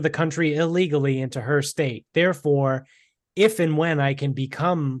enter the country illegally into her state. Therefore, if and when I can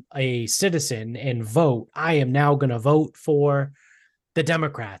become a citizen and vote, I am now going to vote for the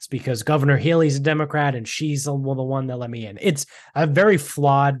Democrats because Governor Healy's a Democrat and she's the one that let me in. It's a very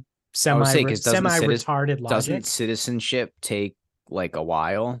flawed, I would say because semi retarded doesn't logic. citizenship take like a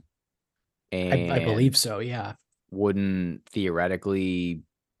while, I believe and so. Yeah. wouldn't theoretically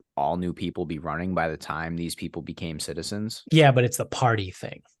all new people be running by the time these people became citizens? Yeah, but it's the party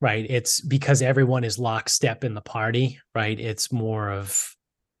thing, right? It's because everyone is lockstep in the party, right? It's more of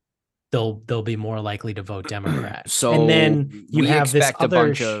they'll be more likely to vote Democrat. And So then you we have this expect a other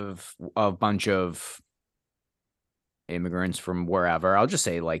bunch of immigrants from wherever. I'll just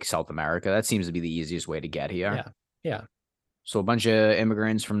say like South America. That seems to be the easiest way to get here. yeah. Yeah. So a bunch of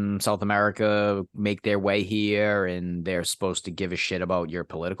immigrants from South America make their way here and they're supposed to give a shit about your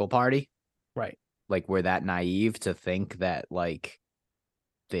political party. Right. Like we're that naive to think that like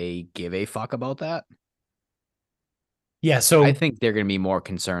they give a fuck about that. Yeah, I so think they're going to be more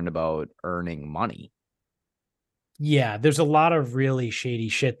concerned about earning money. yeah, there's a lot of really shady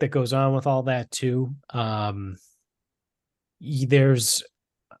shit that goes on with all that too. There's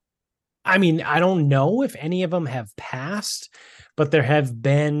I mean, I don't know if any of them have passed, but there have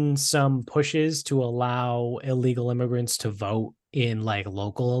been some pushes to allow illegal immigrants to vote in like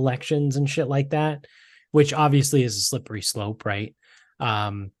local elections and shit like that, which obviously is a slippery slope, right?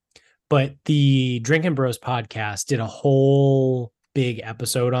 Um, but the Drinking Bros podcast did a whole big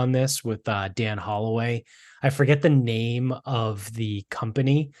episode on this with Dan Holloway. I forget the name of the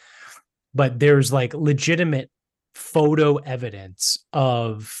company, but there's like legitimate photo evidence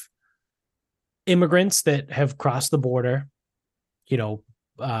of immigrants that have crossed the border, you know,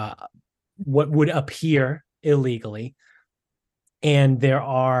 uh, what would appear illegally. And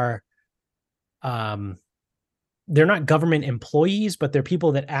um, they're not government employees, but they're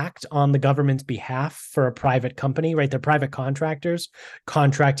people that act on the government's behalf for a private company, right? They're private contractors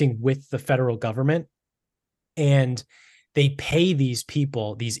contracting with the federal government. And they pay these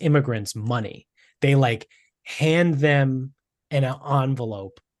people, these immigrants, money. They like hand them an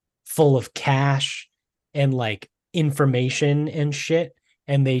envelope full of cash and like information and shit.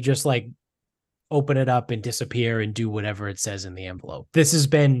 And they just like open it up and disappear and do whatever it says in the envelope. This has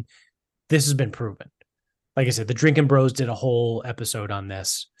been proven. Like I said, the Drinking Bros did a whole episode on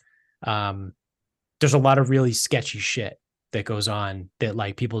this. Um, there's a lot of really sketchy shit that goes on that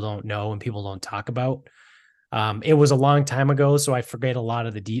like people don't know and people don't talk about. It was a long time ago, so I forget a lot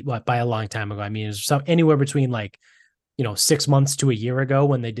of the by a long time ago, I mean, it was anywhere between like 6 months to a year ago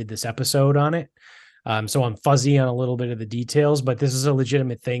when they did this episode on it. So I'm fuzzy on a little bit of the details, but this is a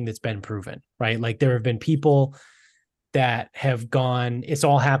legitimate thing that's been proven, right? Like there have been people that have gone, it's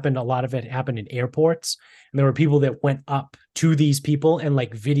all happened. A lot of it happened in airports. And there were people that went up to these people and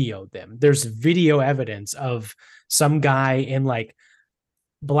like videoed them. There's video evidence of some guy in like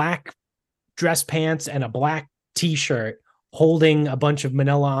black dress pants and a black t-shirt holding a bunch of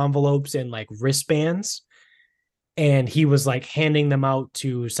manila envelopes and like wristbands, and he was like handing them out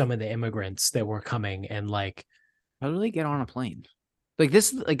to some of the immigrants that were coming. And like, How do they get on a plane? Like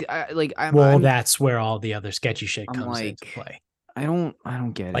this, well, that's where all the other sketchy shit I'm comes into like, play. I don't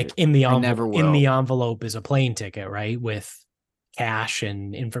get Like it. I never in the will. envelope is a plane ticket, right, with cash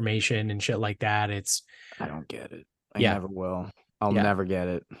and information and shit like that. I don't get it. I Yeah. never will. I'll Yeah, never get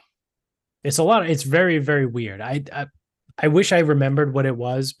it. it's a lot it's very, very weird. I I wish I remembered what it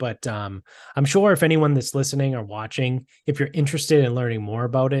was, but I'm sure if anyone that's listening or watching, if you're interested in learning more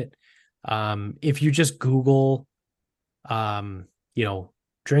about it, if you just Google, um, you know,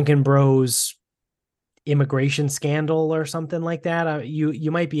 Drinking Bros immigration scandal or something like that,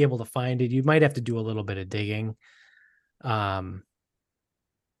 you might be able to find it. You might have to do a little bit of digging, um,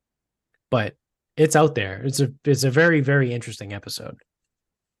 but it's out there. It's a very very interesting episode.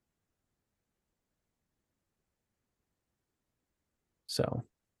 So,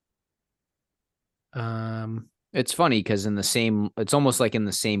 um, It's funny because it's almost like in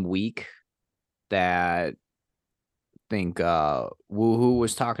the same week that I think Woohoo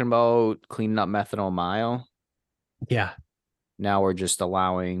was talking about cleaning up methanol mile. yeah. Now we're just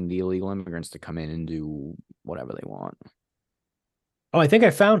allowing the illegal immigrants to come in and do whatever they want. Oh, I think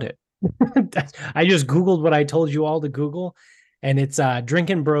I found it. I just Googled what I told you all to Google, and it's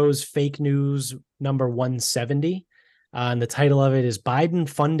Drinking Bros Fake News number 170. And the title of it is Biden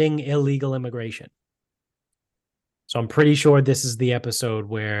Funding Illegal Immigration. So I'm pretty sure this is the episode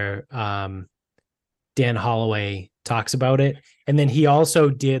where Dan Holloway talks about it. And then he also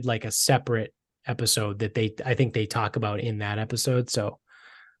did like a separate episode that I think they talk about in that episode. So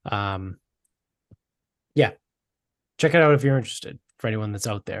um, yeah, check it out if you're interested for anyone that's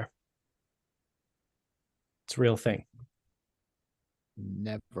out there. It's a real thing.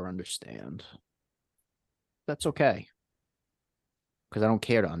 Never understand. That's okay. Because I don't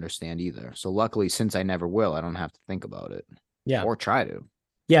care to understand either. So luckily, since I never will, I don't have to think about it Yeah. or try to.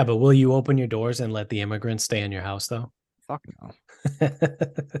 Yeah, but will you open your doors and let the immigrants stay in your house though? Fuck no.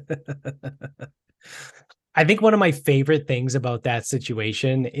 I think one of my favorite things about that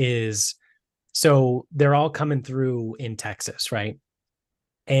situation is so they're all coming through in Texas, right?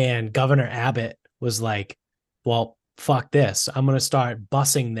 And Governor Abbott was like, well, fuck this. I'm going to start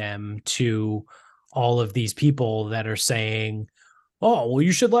busing them to all of these people that are saying, oh, well,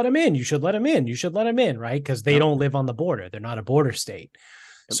 you should let them in. You should let them in. You should let them in, right? Because they Yep. don't live on the border. They're not a border state.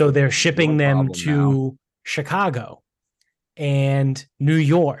 Yep. So they're No shipping them problem now. to Chicago and New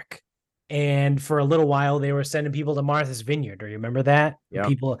York. And for a little while, they were sending people to Martha's Vineyard. Do you remember that? Yep.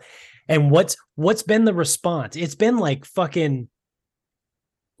 People, and what's been the response? It's been like fucking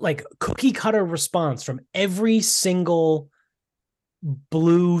like cookie cutter response from every single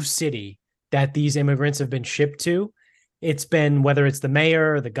blue city that these immigrants have been shipped to. It's been whether it's the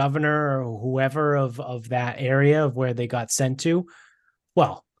mayor or the governor or whoever of that area of where they got sent to.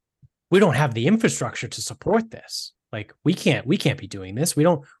 Well, we don't have the infrastructure to support this. Like we can't be doing this. We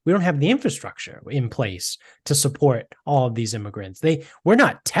don't have the infrastructure in place to support all of these immigrants. We're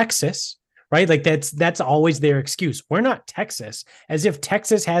not Texas, right? Like that's always their excuse. We're not Texas, as if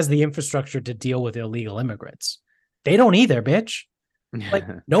Texas has the infrastructure to deal with illegal immigrants. They don't either, bitch. Like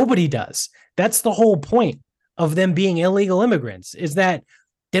nobody does. That's the whole point of them being illegal immigrants is that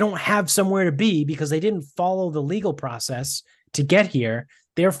they don't have somewhere to be because they didn't follow the legal process to get here.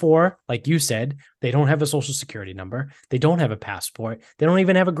 Therefore, like you said, they don't have a social security number. They don't have a passport. They don't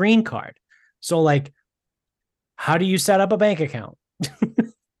even have a green card. So, like, how do you set up a bank account?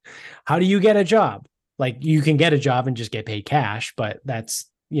 How do you get a job? Like, you can get a job and just get paid cash, but that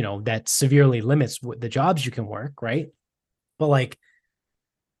severely limits the jobs you can work, right? But like,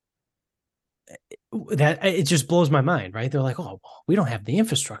 that it just blows my mind, right? They're like, oh, we don't have the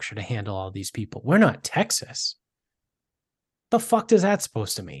infrastructure to handle all these people. We're not Texas. The fuck does that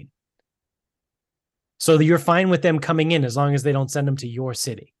supposed to mean? So you're fine with them coming in as long as they don't send them to your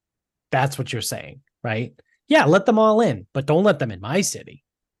city. That's what you're saying, right? Yeah, let them all in, but don't let them in my city.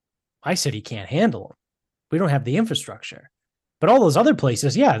 My city can't handle them. We don't have the infrastructure. But all those other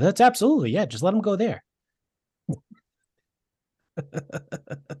places, yeah, that's absolutely, yeah, just let them go there.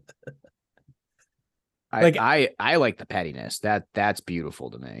 Like I like the pettiness. That's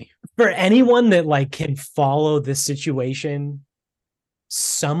beautiful to me. for anyone that like can follow this situation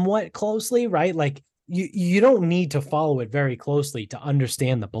somewhat closely, right? Like you don't need to follow it very closely to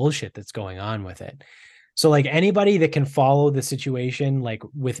understand the bullshit that's going on with it. So like anybody that can follow the situation like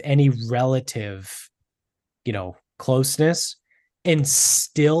with any relative, closeness and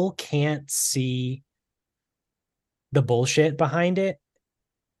still can't see the bullshit behind it,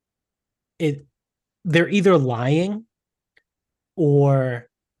 they're either lying or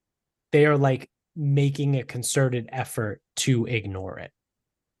they are like making a concerted effort to ignore it.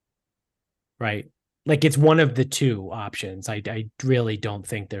 Right? Like it's one of the two options. I really don't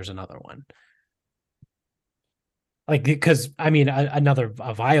think there's another one. Like, because I mean,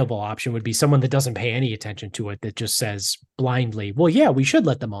 a viable option would be someone that doesn't pay any attention to it, that just says blindly, well, yeah, we should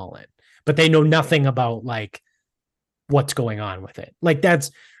let them all in, but they know nothing about like what's going on with it. Like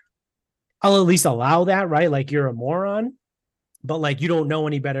I'll at least allow that, right? Like you're a moron, But like you don't know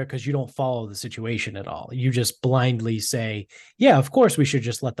any better because you don't follow the situation at all. You just blindly say, yeah, of course we should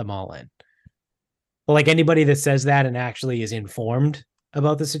just let them all in. But like anybody that says that and actually is informed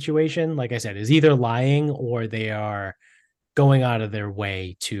about the situation, like I said, is either lying or they are going out of their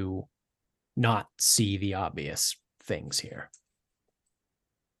way to not see the obvious things here.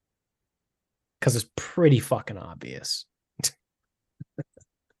 Because it's pretty fucking obvious.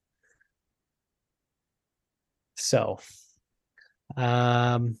 So,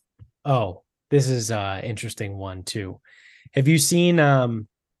 um, oh, this is interesting one too. Have you seen the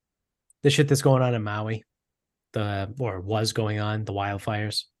shit that's going on in Maui? The or was going on, the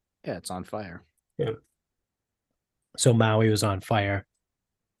wildfires. Yeah, it's on fire. Yeah. So Maui was on fire.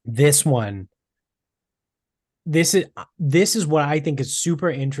 This one, this is this is what I think is super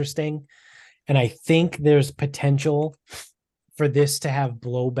interesting. And I think there's potential for this to have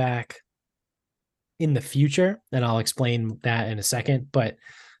blowback in the future. And I'll explain that in a second. But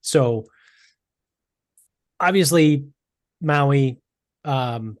so obviously, Maui,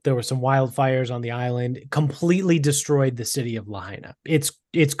 there were some wildfires on the island, completely destroyed the city of Lahaina. It's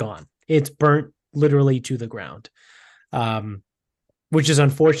gone. It's burnt literally to the ground. Which is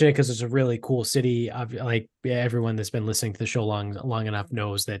unfortunate because it's a really cool city. Like everyone that's been listening to the show long enough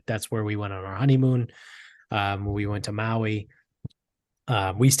knows that that's where we went on our honeymoon. We went to Maui.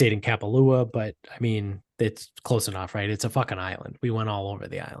 We stayed in Kapalua, but I mean it's close enough, right? It's a fucking island. We went all over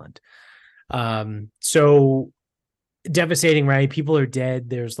the island. So devastating, right? People are dead.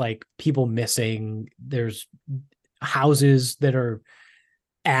 There's like people missing. There's houses that are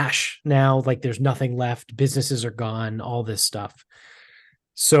ash now. Like there's nothing left. Businesses are gone. All this stuff.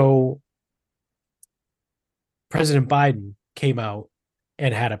 So President Biden came out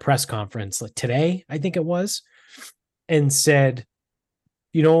and had a press conference like today, I think it was, and said,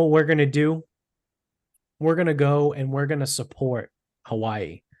 you know what we're going to do? We're going to go and we're going to support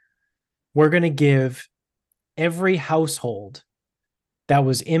Hawaii. We're going to give every household that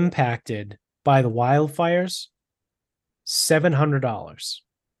was impacted by the wildfires $700.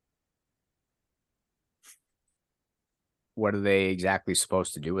 What are they exactly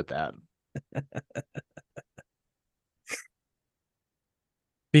supposed to do with that?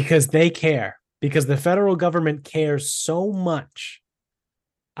 Because they care, because the federal government cares so much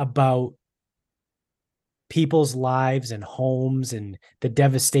about people's lives and homes and the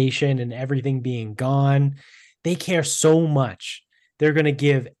devastation and everything being gone. They care so much. They're going to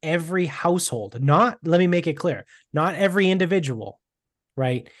give every household, not, let me make it clear, not every individual,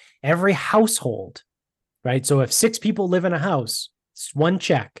 right? Every household, right? So if 6 people live in a house, it's one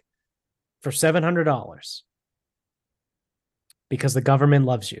check for $700 because the government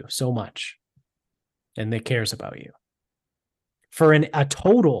loves you so much and it cares about you for a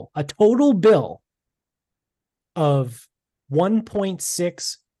total bill of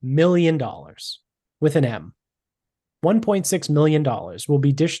 $1.6 million with an M. $1.6 million will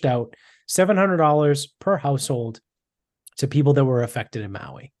be dished out, $700 per household to people that were affected in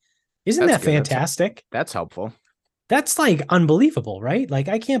Maui. Isn't That's that good. fantastic? That's helpful. That's like unbelievable, right? Like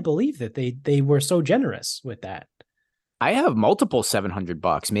I can't believe that they were so generous with that. I have multiple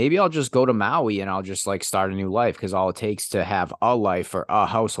 $700. Maybe I'll just go to Maui and I'll just like start a new life because all it takes to have a life or a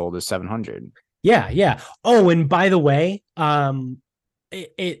household is 700. Yeah, yeah. Oh, and by the way,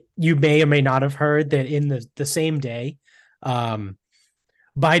 you may or may not have heard that in the same day, Biden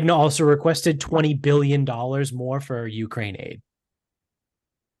also requested $20 billion more for Ukraine aid.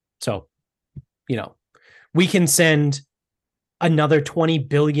 So, you know, we can send another $20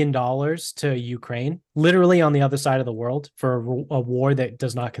 billion to Ukraine, literally on the other side of the world for a war that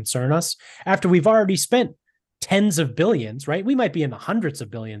does not concern us. After we've already spent tens of billions, right? We might be in the hundreds of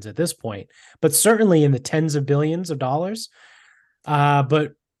billions at this point, but certainly in the tens of billions of dollars.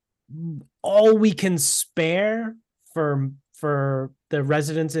 But all we can spare for the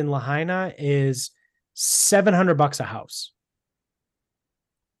residents in Lahaina is $700 a house.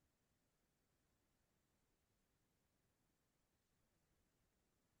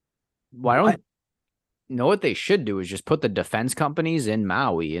 Why don't know what they should do is just put the defense companies in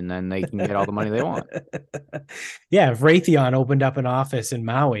Maui and then they can get all the money they want. Yeah, if Raytheon opened up an office in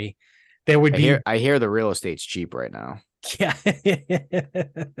Maui, there would be. I hear the real estate's cheap right now. Yeah.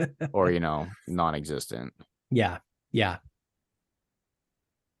 Or, non-existent. Yeah. Yeah.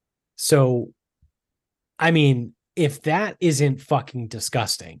 So, I mean, if that isn't fucking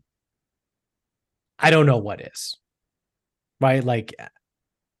disgusting, I don't know what is. Right? Like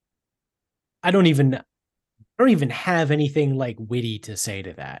I don't even have anything like witty to say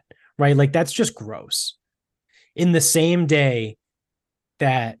to that. Right? Like that's just gross. In the same day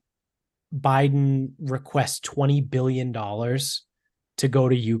that Biden requests $20 billion to go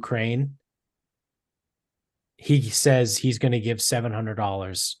to Ukraine, he says he's going to give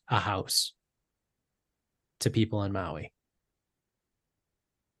 $700 a house to people in Maui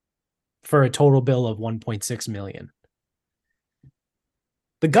for a total bill of 1.6 million.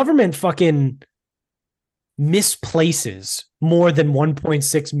 The government fucking misplaces more than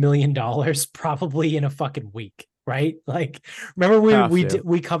 $1.6 million probably in a fucking week, right? Like, remember Have to.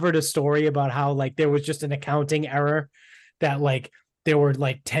 we covered a story about how like there was just an accounting error that like there were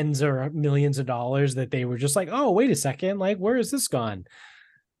like tens or millions of dollars that they were just like, oh, wait a second, like where is this gone?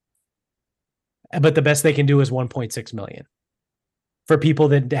 But the best they can do is 1.6 million for people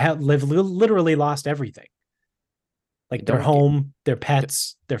that have live literally lost everything, I like their don't get home, their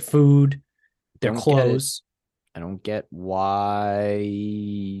pets, their food, their don't get it. clothes. I don't get why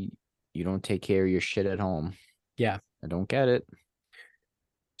you don't take care of your shit at home. Yeah. I don't get it.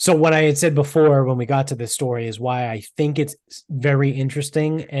 So what I had said before when we got to this story is why I think it's very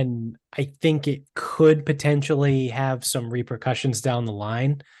interesting, and I think it could potentially have some repercussions down the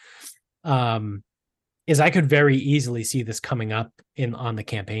line. Um, is I could very easily see this coming up in on the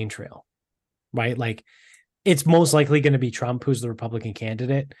campaign trail, right? Like it's most likely going to be Trump who's the Republican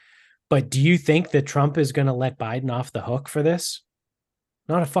candidate. But do you think that Trump is going to let Biden off the hook for this?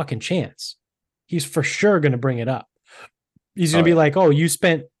 Not a fucking chance. He's for sure going to bring it up. He's going Oh to be yeah. like, oh, you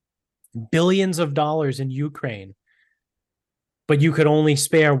spent billions of dollars in Ukraine, but you could only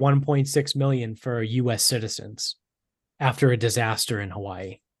spare 1.6 million for US citizens after a disaster in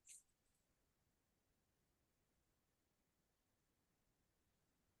Hawaii.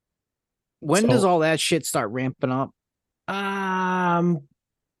 When does So all that shit start ramping up? um More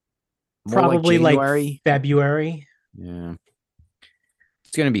like probably like January? February. Yeah.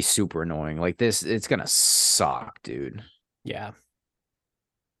 It's gonna be super annoying. Like this, it's gonna suck, dude. Yeah.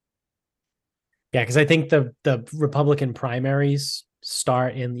 Yeah, because I think the Republican primaries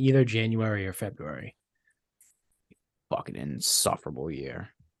start in either January or February. Fucking insufferable year.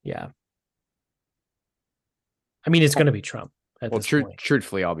 Yeah. I mean, it's Oh, going to be Trump at well, this point.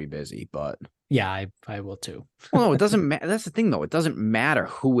 truthfully, I'll be busy, but Yeah, I will too. well, no, it doesn't matter. That's the thing, though. It doesn't matter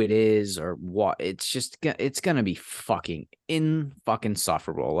who it is or what. It's just it's gonna be fucking fucking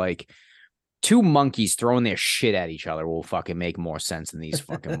insufferable. Like two monkeys throwing their shit at each other will fucking make more sense than these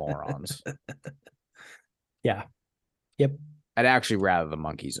fucking morons. Yeah. Yep. I'd actually rather the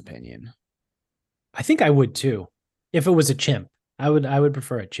monkey's opinion. I think I would too. If it was a chimp, I would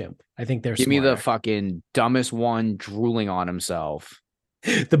prefer a chimp. I think they're Give me the smarter. fucking dumbest one drooling on himself.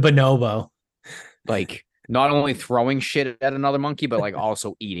 The bonobo. Like not only throwing shit at another monkey, but like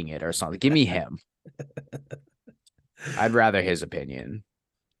also eating it or something. Give me him. I'd rather his opinion.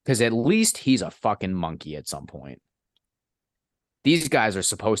 Because at least he's a fucking monkey at some point. These guys are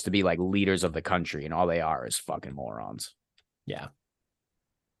supposed to be like leaders of the country, and all they are is fucking morons. Yeah.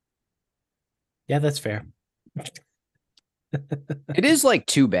 Yeah, that's fair. It is like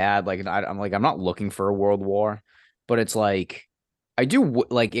too bad. Like I'm not looking for a world war, but it's like I do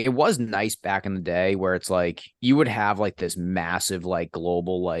like it was nice back in the day where it's like you would have like this massive like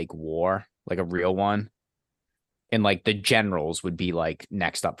global like war, like a real one, and like the generals would be like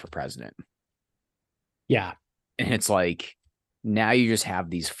next up for president. Yeah. And it's like now you just have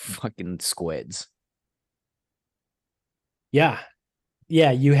these fucking squids. Yeah.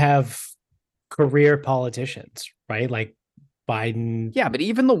 Yeah, you have career politicians, right? Like Biden Yeah, but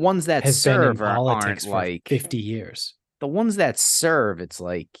even the ones that has been in serve aren't politics for like 50 years. the ones that serve. It's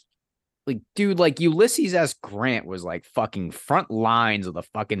like dude, like Ulysses S. Grant was like fucking front lines of the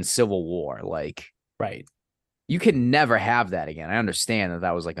fucking Civil War. Like Right. you can never have that again. I understand that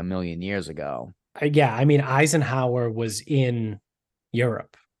that was like a million years ago. Yeah, I mean Eisenhower was in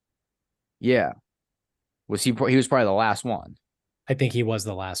Europe. Yeah, was he? He was probably the last one I think he was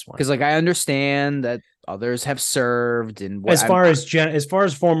the last one. because like I understand that others have served and what As far as as far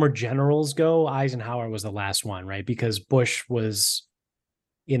as former generals go, Eisenhower was the last one, right? Because Bush was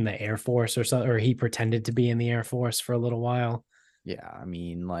in the Air Force or something, or he pretended to be in the Air Force for a little while. yeah, I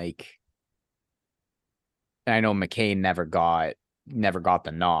mean like I know McCain never got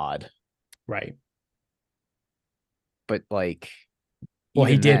the nod, Right. but like Well,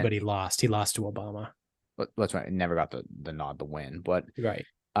 he even did, then, but he lost. He lost to Obama. let's right, never got the nod to win. But Right.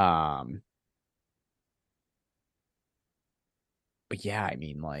 um, but yeah, I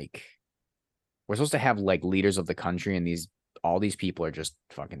mean like we're supposed to have like leaders of the country, and these all these people are just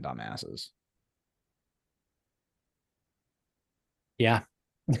fucking dumbasses. Yeah.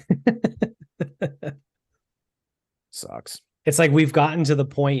 Sucks. It's like we've gotten to the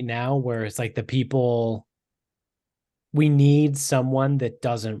point now where it's like the people We need someone that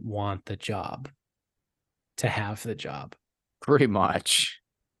doesn't want the job to have the job. Pretty much.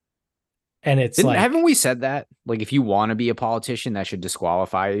 And it's Didn't like, haven't we said that? Like if you want to be a politician, that should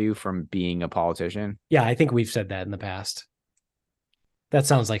disqualify you from being a politician. yeah, I think we've said that in the past. That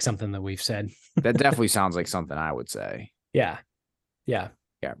sounds like something that we've said. That definitely sounds like something I would say. Yeah. Yeah.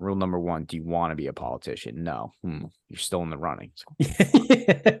 Yeah. Rule number one: do you want to be a politician? No. You're still in the running.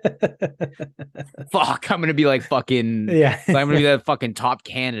 Fuck, I'm gonna be like fucking. Yeah. I'm gonna be the fucking top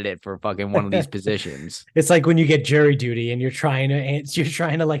candidate for fucking one of these positions. It's like when you get jury duty and you're trying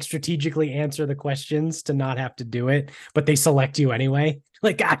to like strategically answer the questions to not have to do it, but they select you anyway.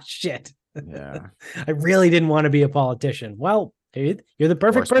 Like, ah, shit. Yeah. I really didn't want to be a politician. Well, dude, you're the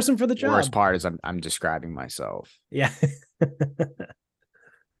perfect Worst, person for the job. worst part is I'm describing myself. Yeah.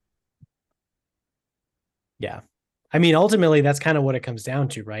 Yeah. I mean, ultimately, that's kind of what it comes down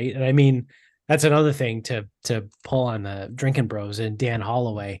to, right? And I mean, that's another thing to pull on the drinking bros and Dan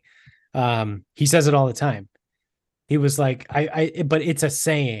Holloway. He says it all the time. He was like, but it's a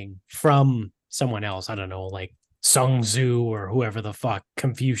saying from someone else. I don't know, like Sun Tzu or whoever the fuck,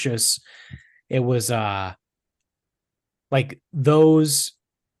 Confucius. It was like those,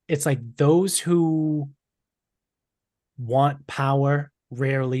 it's like those who want power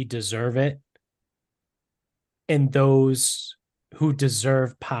rarely deserve it. And those who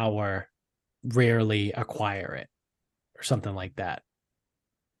deserve power rarely acquire it, or something like that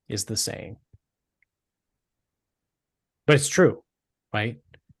is the saying. But it's true, right?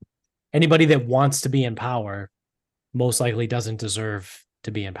 Anybody that wants to be in power most likely doesn't deserve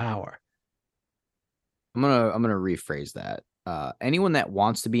to be in power. I'm gonna rephrase that. Anyone that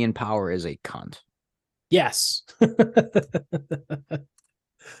wants to be in power is a cunt. Yes.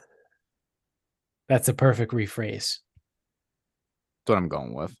 That's a perfect rephrase. That's what I'm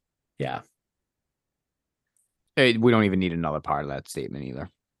going with. Yeah. Hey, we don't even need another part of that statement either.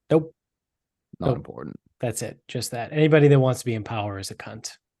 Nope. Not Nope. important. That's it. Just that. Anybody that wants to be in power is a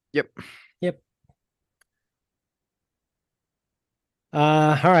cunt. Yep. Yep.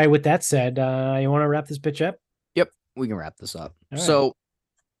 All right. With that said, you want to wrap this bitch up? Yep. We can wrap this up. All so,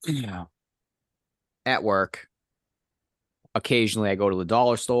 yeah. At work, occasionally I go to the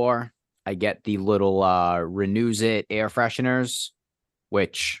dollar store. I get the little Renews It air fresheners,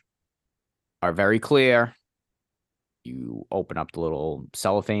 which are very clear. You open up the little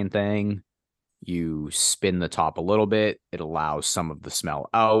cellophane thing. You spin the top a little bit. It allows some of the smell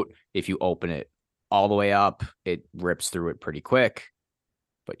out. If you open it all the way up, it rips through it pretty quick.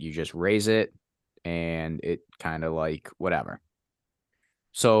 But you just raise it and it kind of like whatever.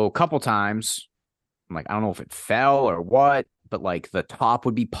 So a couple times, I'm like, I don't know if it fell or what, but like the top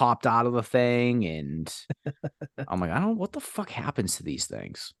would be popped out of the thing. And I'm like, I don't know what the fuck happens to these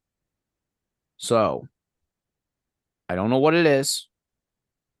things. So I don't know what it is.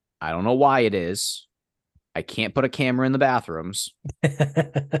 I don't know why it is. I can't put a camera in the bathrooms.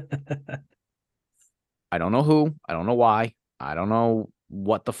 I don't know who. I don't know why. I don't know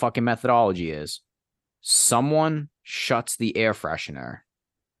what the fucking methodology is. Someone shuts the air freshener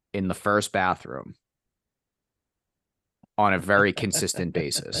in the first bathroom on a very consistent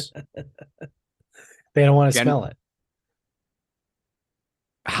basis. They don't want to smell it.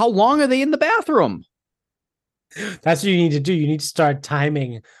 How long are they in the bathroom? That's what you need to do. You need to start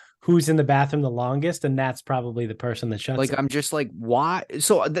timing who's in the bathroom the longest, and that's probably the person that shuts Like, it. I'm just like, why?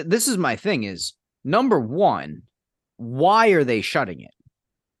 So this is my thing is, number one, why are they shutting it?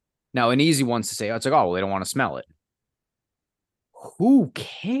 Now, an easy one's to say, oh, it's like, oh, well, they don't want to smell it. Who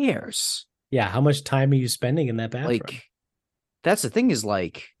cares? Yeah, how much time are you spending in that bathroom? Like, that's the thing is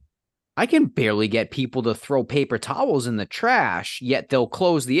like, I can barely get people to throw paper towels in the trash, yet they'll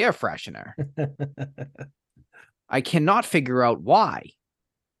close the air freshener. I cannot figure out why.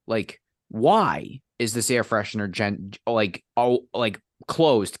 Like, why is this air freshener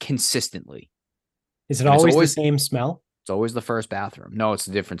closed consistently? Is it always the same smell? It's always the first bathroom. No, it's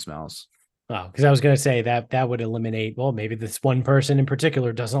the different smells. Oh, because I was going to say that would eliminate, well, maybe this one person in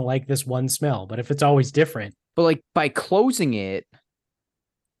particular doesn't like this one smell, but if it's always different. But like by closing it,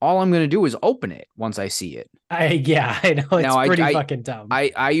 all I'm going to do is open it once I see it. I know it's pretty fucking dumb.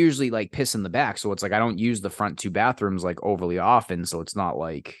 I usually like piss in the back. So it's like I don't use the front two bathrooms like overly often. So it's not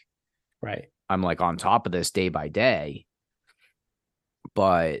like right. I'm like on top of this day by day.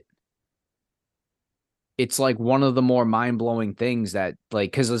 But it's like one of the more mind-blowing things that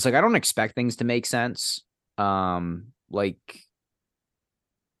like, because it's like I don't expect things to make sense. Like,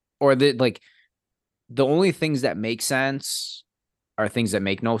 or the only things that make sense are things that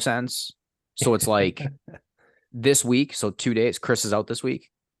make no sense. So it's like this week, so 2 days, Chris is out this week.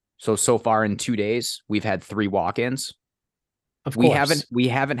 So far in 2 days, we've had 3 walk-ins. Of We course.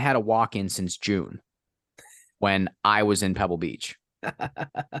 haven't had a walk-in since June when I was in Pebble Beach. Of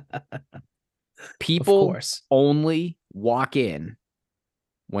People course. only walk in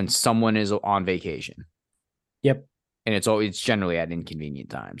when someone is on vacation. Yep. And it's generally at inconvenient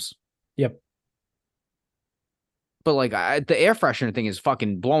times. Yep. But like the air freshener thing is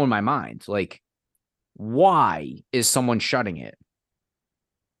fucking blowing my mind. Like, why is someone shutting it?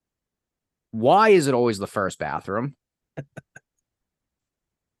 Why is it always the first bathroom?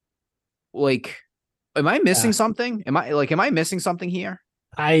 Like, am I missing Yeah. something? Am I missing something here?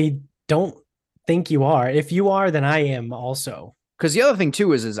 I don't think you are. If you are, then I am also. Because the other thing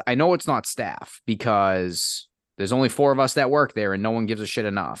too is I know it's not staff because there's only 4 of us that work there and no one gives a shit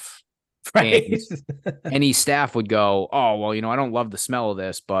enough. And Right. any staff would go, oh, well, I don't love the smell of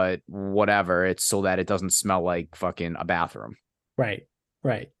this, but whatever. It's so that it doesn't smell like fucking a bathroom. Right.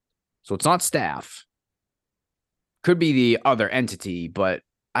 Right. So it's not staff. Could be the other entity, but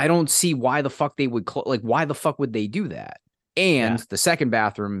I don't see why the fuck they would why the fuck would they do that? And Yeah. the second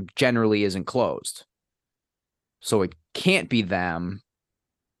bathroom generally isn't closed. So it can't be them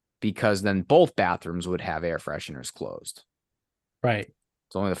because then both bathrooms would have air fresheners closed. Right.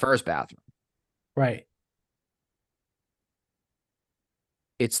 It's only the first bathroom. Right.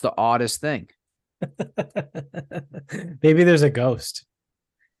 It's the oddest thing. Maybe there's a ghost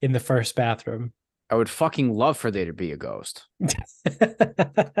in the first bathroom. I would fucking love for there to be a ghost.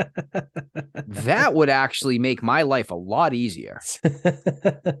 That would actually make my life a lot easier.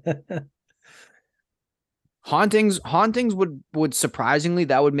 Hauntings would surprisingly,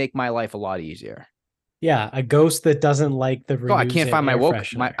 that would make my life a lot easier. Yeah, a ghost that doesn't like the Oh, reuse it air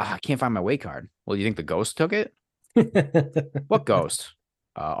freshener. I can't find my way card. Well, do you think the ghost took it? What ghost?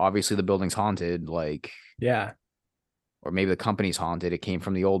 Obviously the building's haunted, like, Yeah. or maybe the company's haunted. It came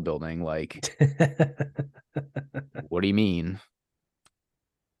from the old building. Like, what do you mean?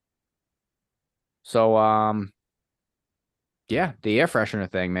 So, yeah, the air freshener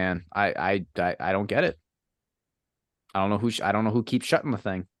thing, man. I don't get it. I don't know who keeps shutting the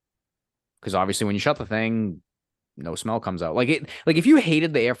thing. Because obviously, when you shut the thing, no smell comes out. Like if you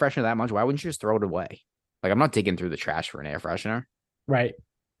hated the air freshener that much, why wouldn't you just throw it away? Like, I'm not digging through the trash for an air freshener. Right.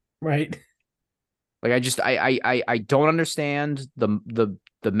 Right. Like, I don't understand the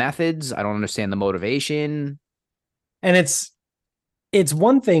methods. I don't understand the motivation. And it's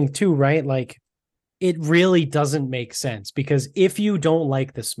one thing too, right? Like it really doesn't make sense because if you don't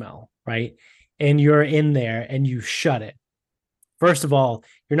like the smell, right? And you're in there and you shut it. First of all,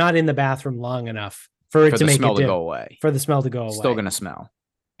 you're not in the bathroom long enough for it For to the make smell it to go away. for the smell to go Still away. gonna smell.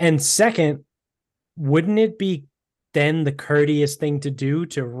 And second, wouldn't it be then the courteous thing to do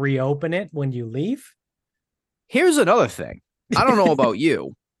to reopen it when you leave? Here's another thing. I don't know about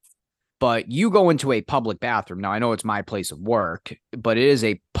you, but you go into a public bathroom. Now, I know it's my place of work, but it is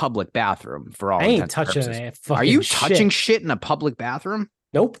a public bathroom for I all ain't intents and touching purposes. that Are fucking you touching shit. shit in a public bathroom?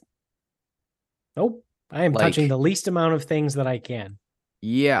 Nope. I am touching Like, the least amount of things that I can.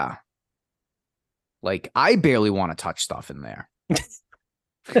 yeah. Like, I barely want to touch stuff in there.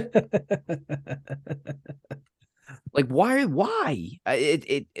 Like, why?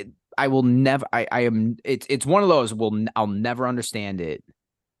 I will never, I am, it's one of those, I'll never understand it.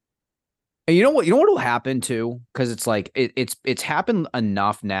 And you know what will happen too? Because it's like, it's happened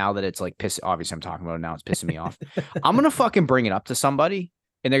enough now that it's like, obviously I'm talking about it now. It's pissing me off. I'm going to fucking bring it up to somebody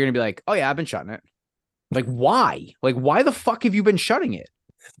and they're going to be like, oh yeah, I've been shutting it. Like, why? Like, why the fuck have you been shutting it?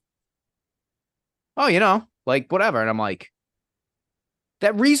 Oh, like whatever. And I'm like,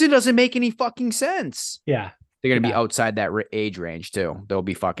 that reason doesn't make any fucking sense. Yeah. They're going to be Yeah. outside that age range too. They'll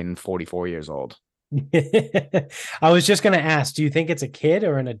be fucking 44 years old. I was just going to ask, do you think it's a kid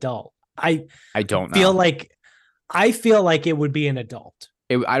or an adult? I don't feel know. like I feel like it would be an adult.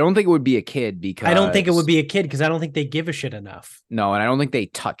 I don't think it would be a kid I don't think it would because be a kid because I don't think they give a shit enough. no, and I don't think they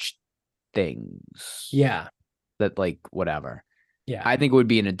touch things Yeah. that like whatever. Yeah. I think it would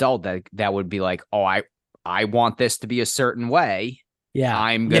be an adult that would be like, oh, I want this to be a certain way. Yeah.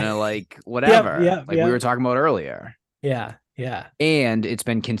 I'm Yeah. gonna like Yep. whatever, Yeah. like we Yeah. were talking about earlier. Yeah. Yeah. And it's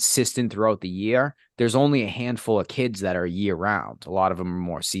been consistent throughout the year. There's only a handful of kids that are year round. A lot of them are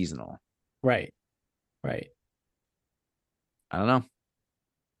more seasonal. Right. Right. I don't know.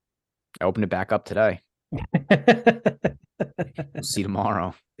 I opened it back up today. We'll see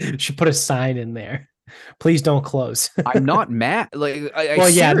tomorrow. Should put a sign in there. Please don't close. I'm not mad. Like Well,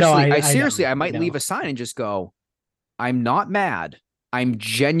 yeah, no, I I know. seriously, I might leave a sign and just go, I'm not mad. I'm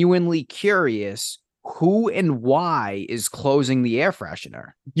genuinely curious who and why is closing the air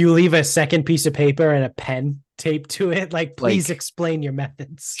freshener. You leave a second piece of paper and a pen tape to it. Like, please Like, explain your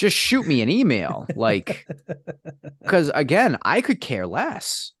methods. just shoot me an email. Like, because again, I could care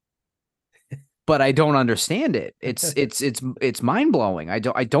less, but I don't understand it. It's mind blowing. I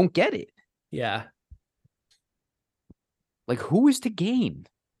don't get it. Yeah. Like, who is to gain?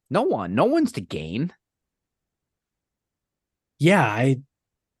 No one. No one's to gain. Yeah,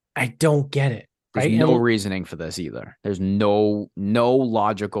 I don't get it. There's Right. no And reasoning for this either. There's no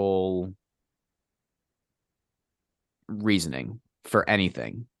logical reasoning for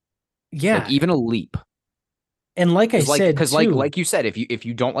anything. Like yeah. even a leap. And like I Because like said because like too, like you said, if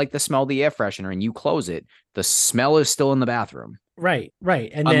you don't like the smell of the air freshener and you close it, the smell is still in the bathroom. right,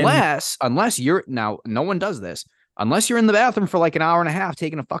 right. And then Unless you're now, no one does this. Unless you're in the bathroom for like an hour and a half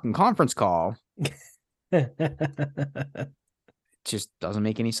taking a fucking conference call, it just doesn't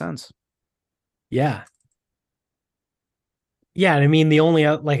make any sense. yeah. Yeah. And I mean, the only,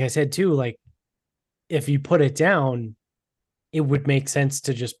 like I said too, like if you put it down, it would make sense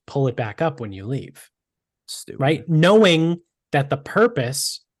to just pull it back up when you leave, Stupid. right? Knowing that the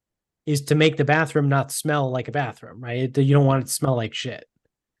purpose is to make the bathroom not smell like a bathroom, right? You don't want it to smell like shit.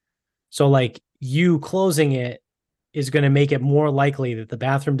 So, like, you closing it is going to make it more likely that the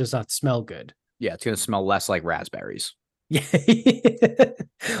bathroom does not smell good. Yeah, it's gonna smell less like raspberries. Yeah. A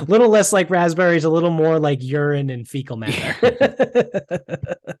little less like raspberries, a little more like urine and fecal matter.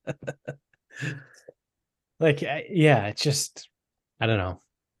 Like, yeah, it's just, I don't know.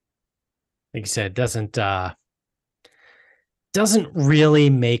 Like you said, doesn't really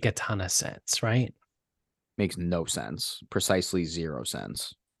make a ton of sense, right? Makes no sense. Precisely 0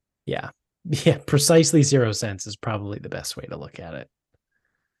 cents. Yeah. Yeah, precisely 0 cents is probably the best way to look at it.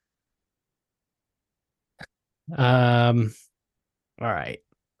 Um, all right.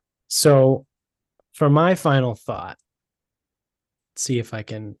 So for my final thought, let's see if I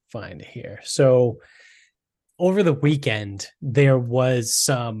can find it here. So over the weekend, there was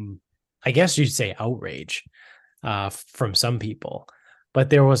some, I guess you'd say, outrage from some people, but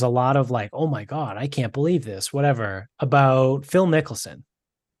there was a lot of like, oh my God, I can't believe this, whatever, about Phil Mickelson.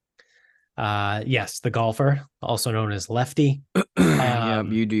 Yes, the golfer, also known as Lefty. Yeah,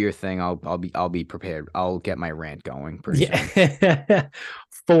 Um, you do your thing. I'll be prepared. I'll get my rant going pretty soon. yeah,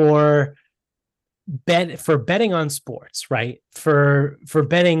 for betting on sports, right? For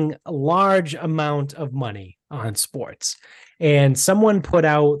betting a large amount of money on sports. And someone put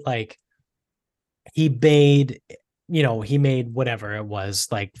out like he made, he made whatever it was,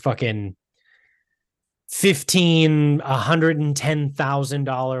 like fucking 15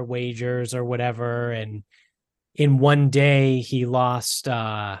 $110,000 wagers or whatever. And in one day he lost you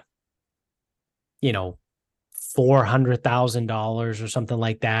know, $400,000 or something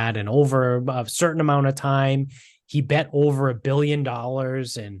like that. And over a certain amount of time, he bet over $1 billion,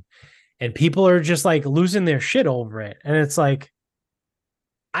 and people are just like losing their shit over it. And it's like,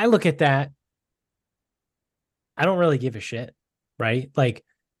 I look at that, I don't really give a shit, right? Like,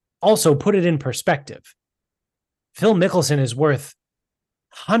 also put it in perspective. Phil Mickelson is worth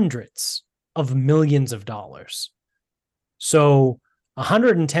hundreds of millions of dollars. So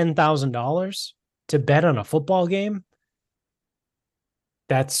 $110,000 to bet on a football game,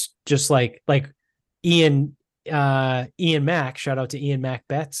 that's just like Ian Ian Mack. Shout out to Ian Mack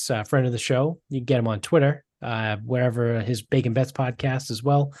Bets, friend of the show. You can get him on Twitter, wherever, his Bacon Bets podcast as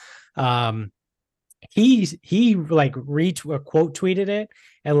well. Um, he like quote tweeted it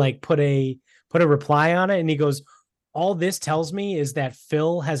and like put a reply on it, and he goes, all this tells me is that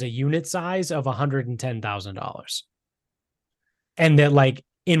Phil has a unit size of $110,000, and that like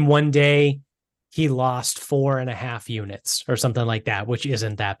in one day he lost 4.5 units or something like that, which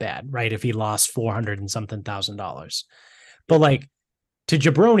isn't that bad, right? If he lost 400 and something $1,000. But Yep. like to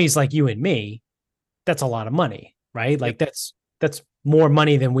jabronis like you and me, that's a lot of money, right? Yep. Like that's more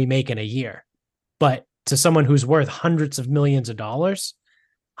money than we make in a year. But to someone who's worth hundreds of millions of dollars,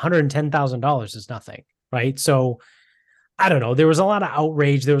 $110,000 is nothing, right? So I don't know. There was a lot of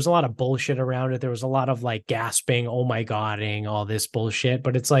outrage. There was a lot of bullshit around it. There was a lot of like gasping, oh my Godding, all this bullshit.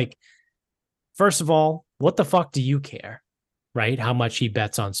 But it's like, first of all, what the fuck do you care, right? How much he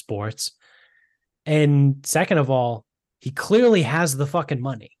bets on sports. And second of all, he clearly has the fucking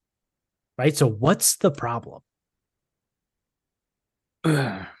money, right? So what's the problem?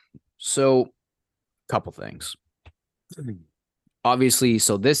 So, couple things. Obviously,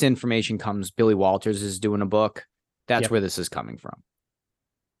 so this information comes. Billy Walters is doing a book. That's Yep. where this is coming from.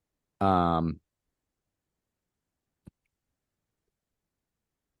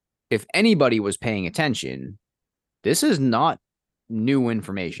 If anybody was paying attention, this is not new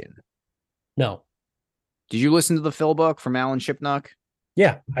information. No. Did you listen to the Phil book from Alan Shipnuck?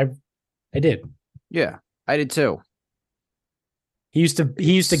 Yeah, I did. Yeah. I did too. He used to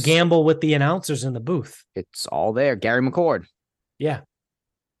It's gamble with the announcers in the booth. it's all there. Gary McCord. Yeah.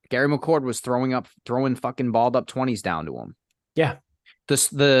 Gary McCord was throwing fucking balled up 20s down to him. Yeah.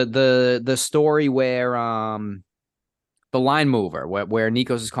 The story where the line mover, where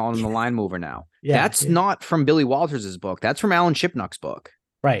Nikos is calling him the line mover now. Yeah. That's Yeah. not from Billy Walters' book. That's from Alan Shipnuck's book.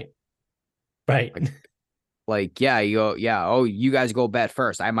 Right. Right. Yeah, you go, yeah, oh, you guys go bet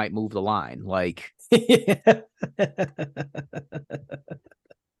first. I might move the line.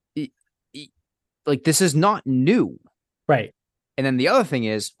 E- like this is not new. Right. And then the other thing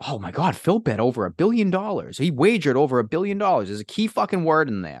is, oh my God, Phil bet over $1 billion. He wagered over $1 billion. There's a key fucking word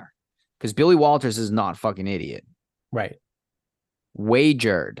in there because Billy Walters is not fucking idiot. Right.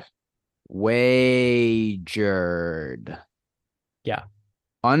 Wagered. Wagered. Yeah.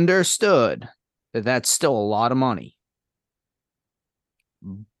 Understood that that's still a lot of money.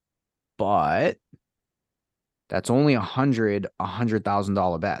 But that's only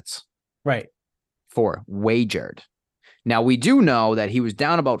 $100,000 bets Right. for wagered. Now we do know that he was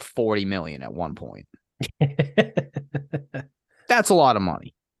down about 40 million at one point. That's a lot of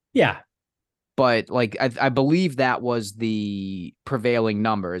money. Yeah. But like I believe that was the prevailing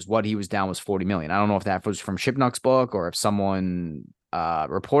number is what he was down was 40 million. I don't know if that was from Shipnuck's book or if someone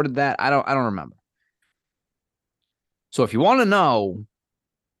reported that. I don't remember. So if you want to know,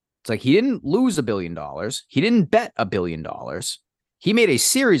 it's like he didn't lose $1 billion. He didn't bet $1 billion. He made a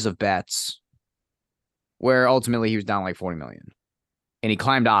series of bets where ultimately he was down like 40 million and he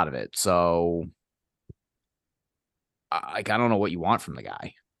climbed out of it. So like I don't know what you want from the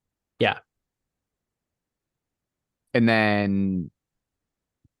guy. Yeah. And then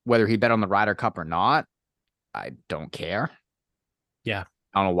whether he bet on the Ryder Cup or not, I don't care. Yeah.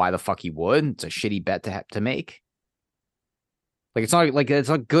 I don't know why the fuck he would. It's a shitty bet to have to make. Like it's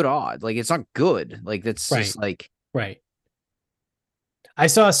not good odds. Like it's not good. Like that's Right. just like Right. I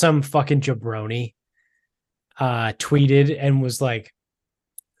saw some fucking jabroni tweeted and was like,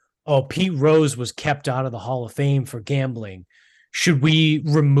 "Oh, Pete Rose was kept out of the Hall of Fame for gambling. Should we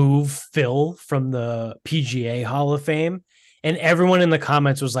remove Phil from the PGA Hall of Fame?" And everyone in the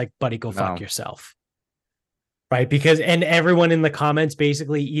comments was like, "Buddy, go fuck no. yourself." Right? Because and everyone in the comments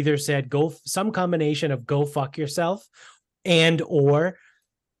basically either said go some combination of go fuck yourself and or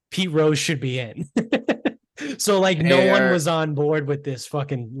Pete Rose should be in. So like no one There was on board with this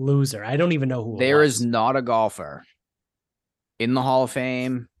fucking loser. I don't even know who it there is was. not a golfer in the Hall of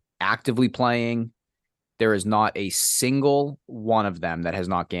Fame actively playing. There is not a single one of them that has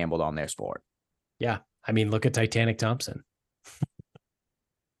not gambled on their sport. Yeah. I mean, look at Titanic Thompson.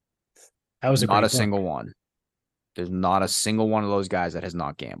 That was a Not a great book. single one. There's not a single one of those guys that has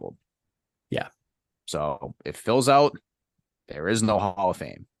not gambled. Yeah. So if Phil's out, there is no Hall of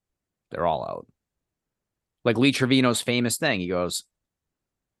Fame. They're all out. Like Lee Trevino's famous thing. He goes,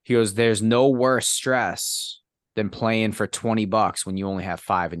 there's no worse stress than playing for $20 when you only have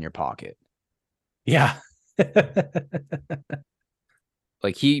 $5 in your pocket. Yeah.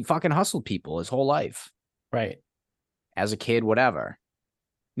 Like he fucking hustled people his whole life. Right. As a kid, whatever.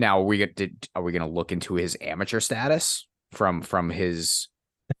 Now are we gonna look into his amateur status from his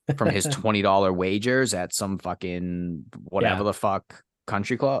 $20 wagers at some fucking whatever Yeah. the fuck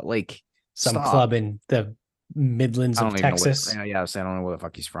country club? Like, Some stop. club in the Midlands I of don't even know where. Texas. Yeah, I don't know where the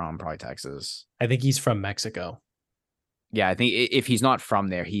fuck he's from. Probably Texas. I think he's from Mexico. Yeah, I think if he's not from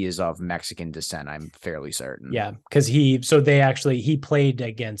there, he is of Mexican descent. I'm fairly certain. Yeah. Because he played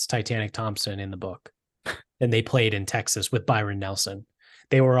against Titanic Thompson in the book. And they played in Texas with Byron Nelson.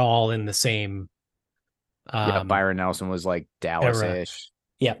 They were all in the same Yeah, Byron Nelson was like era. Dallas-ish.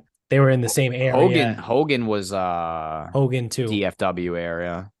 Yeah. They were in the same area. Hogan was Hogan too. DFW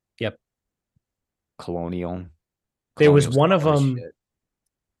area. Yep. Colonial. There was Colonial's one of college them, shit.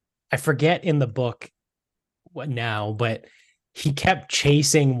 I forget in the book what now, but he kept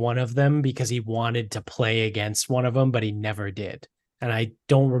chasing one of them because he wanted to play against one of them, but he never did. And I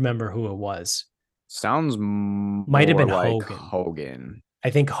don't remember who it was. Sounds Might have more been like Hogan. Hogan. I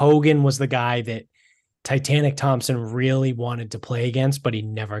think Hogan was the guy that Titanic Thompson really wanted to play against, but he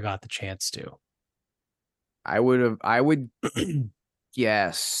never got the chance to. I would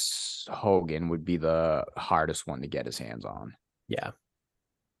guess Hogan would be the hardest one to get his hands on. Yeah.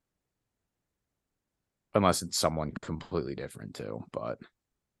 Unless it's someone completely different too. But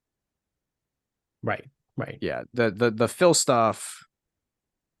Right. Right. yeah, the Phil stuff,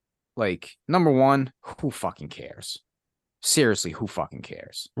 like, number one, who fucking cares? Seriously, who fucking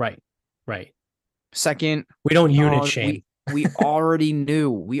cares? Right. Right. Second, We don't unit no, shame. we already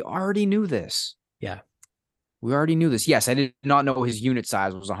knew. We already knew this. Yeah. We already knew this. Yes, I did not know his unit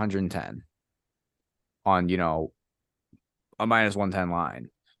size was 110. on, a -110 line.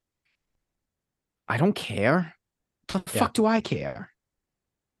 I don't care. What the Yeah, fuck do I care?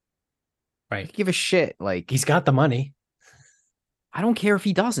 I right. give a shit. Like, He's got the money. I don't care if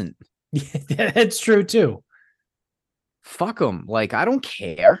he doesn't. Yeah, that's true too. Fuck him. Like, I don't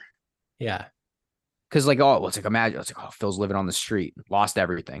care. Yeah, Cause like, oh, it's like imagine it's like, oh, Phil's living on the street, lost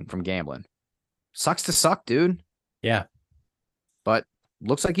everything from gambling. Sucks to suck, dude. yeah, But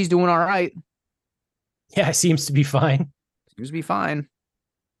looks like he's doing all right. yeah. Seems to be fine. Seems to be fine.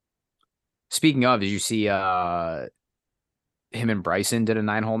 Speaking of, did you see him and Bryson did a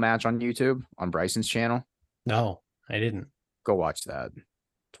 9-hole match on YouTube on Bryson's channel? No, I didn't. Go watch that.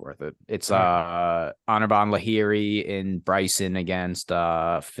 It's worth it. It's All right. Anirban Lahiri and Bryson against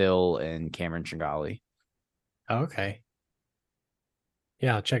Phil and Cameron Chingali. Okay.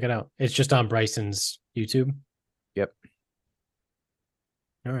 Yeah, I'll check it out. It's just on Bryson's YouTube. Yep.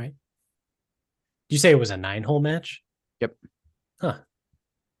 All right. Did you say it was a 9-hole match? Yep. Huh.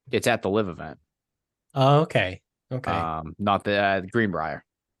 It's at the live event. Oh, okay. Okay. Not the Greenbrier.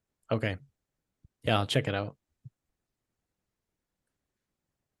 Okay. Yeah, I'll check it out.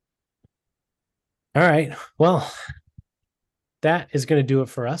 All right. Well, that is going to do it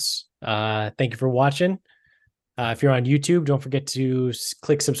for us. Thank you for watching. If you're on YouTube, don't forget to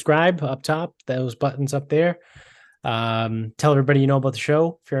click subscribe up top, those buttons up there. Tell everybody you know about the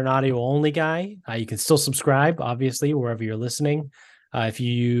show. If you're an audio only guy, you can still subscribe, obviously, wherever you're listening. If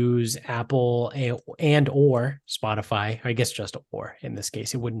you use Apple and or Spotify, I guess just or in this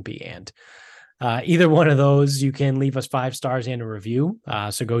case, it wouldn't be and. Either one of those, you can leave us 5 stars and a review.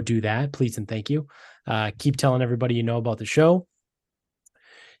 So go do that, please and thank you. Keep telling everybody you know about the show.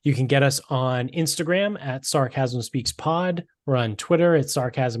 You can get us on Instagram at Sarcasm Speaks Pod. We're on Twitter at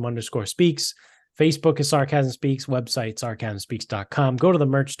sarcasm_speaks. Facebook is Sarcasm Speaks. Website, sarcasmspeaks.com. Go to the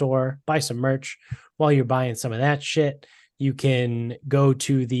merch store, buy some merch. While you're buying some of that shit, you can go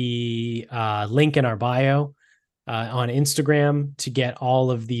to the link in our bio on Instagram to get all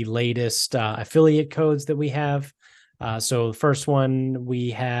of the latest affiliate codes that we have. So the first one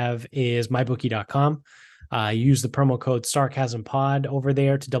we have is mybookie.com. Use the promo code Sarcasm Pod over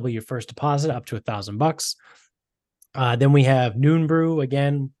there to double your first deposit up to $1,000. Then we have Noon Brew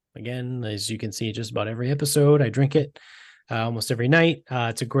again, as you can see, just about every episode I drink it almost every night.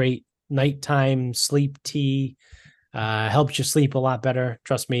 It's a great nighttime sleep tea. Helps you sleep a lot better.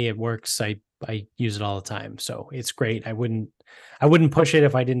 Trust me, it works. I use it all the time, so it's great. I wouldn't push it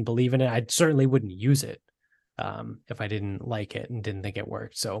if I didn't believe in it. I certainly wouldn't use it if I didn't like it and didn't think it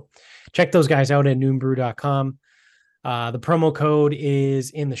worked. So check those guys out at noonbrew.com. The promo code is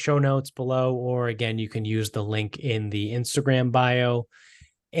in the show notes below, or again, you can use the link in the Instagram bio.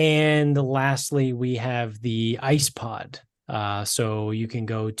 And lastly, we have the Ice Pod. So you can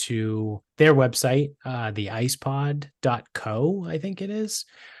go to their website, theicepod.co, I think it is.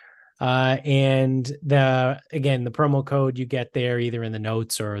 And the promo code you get there, either in the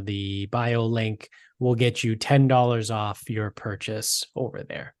notes or the bio link, will get you $10 off your purchase over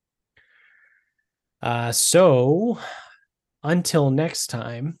there. So until next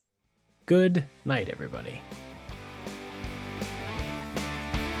time, good night, everybody.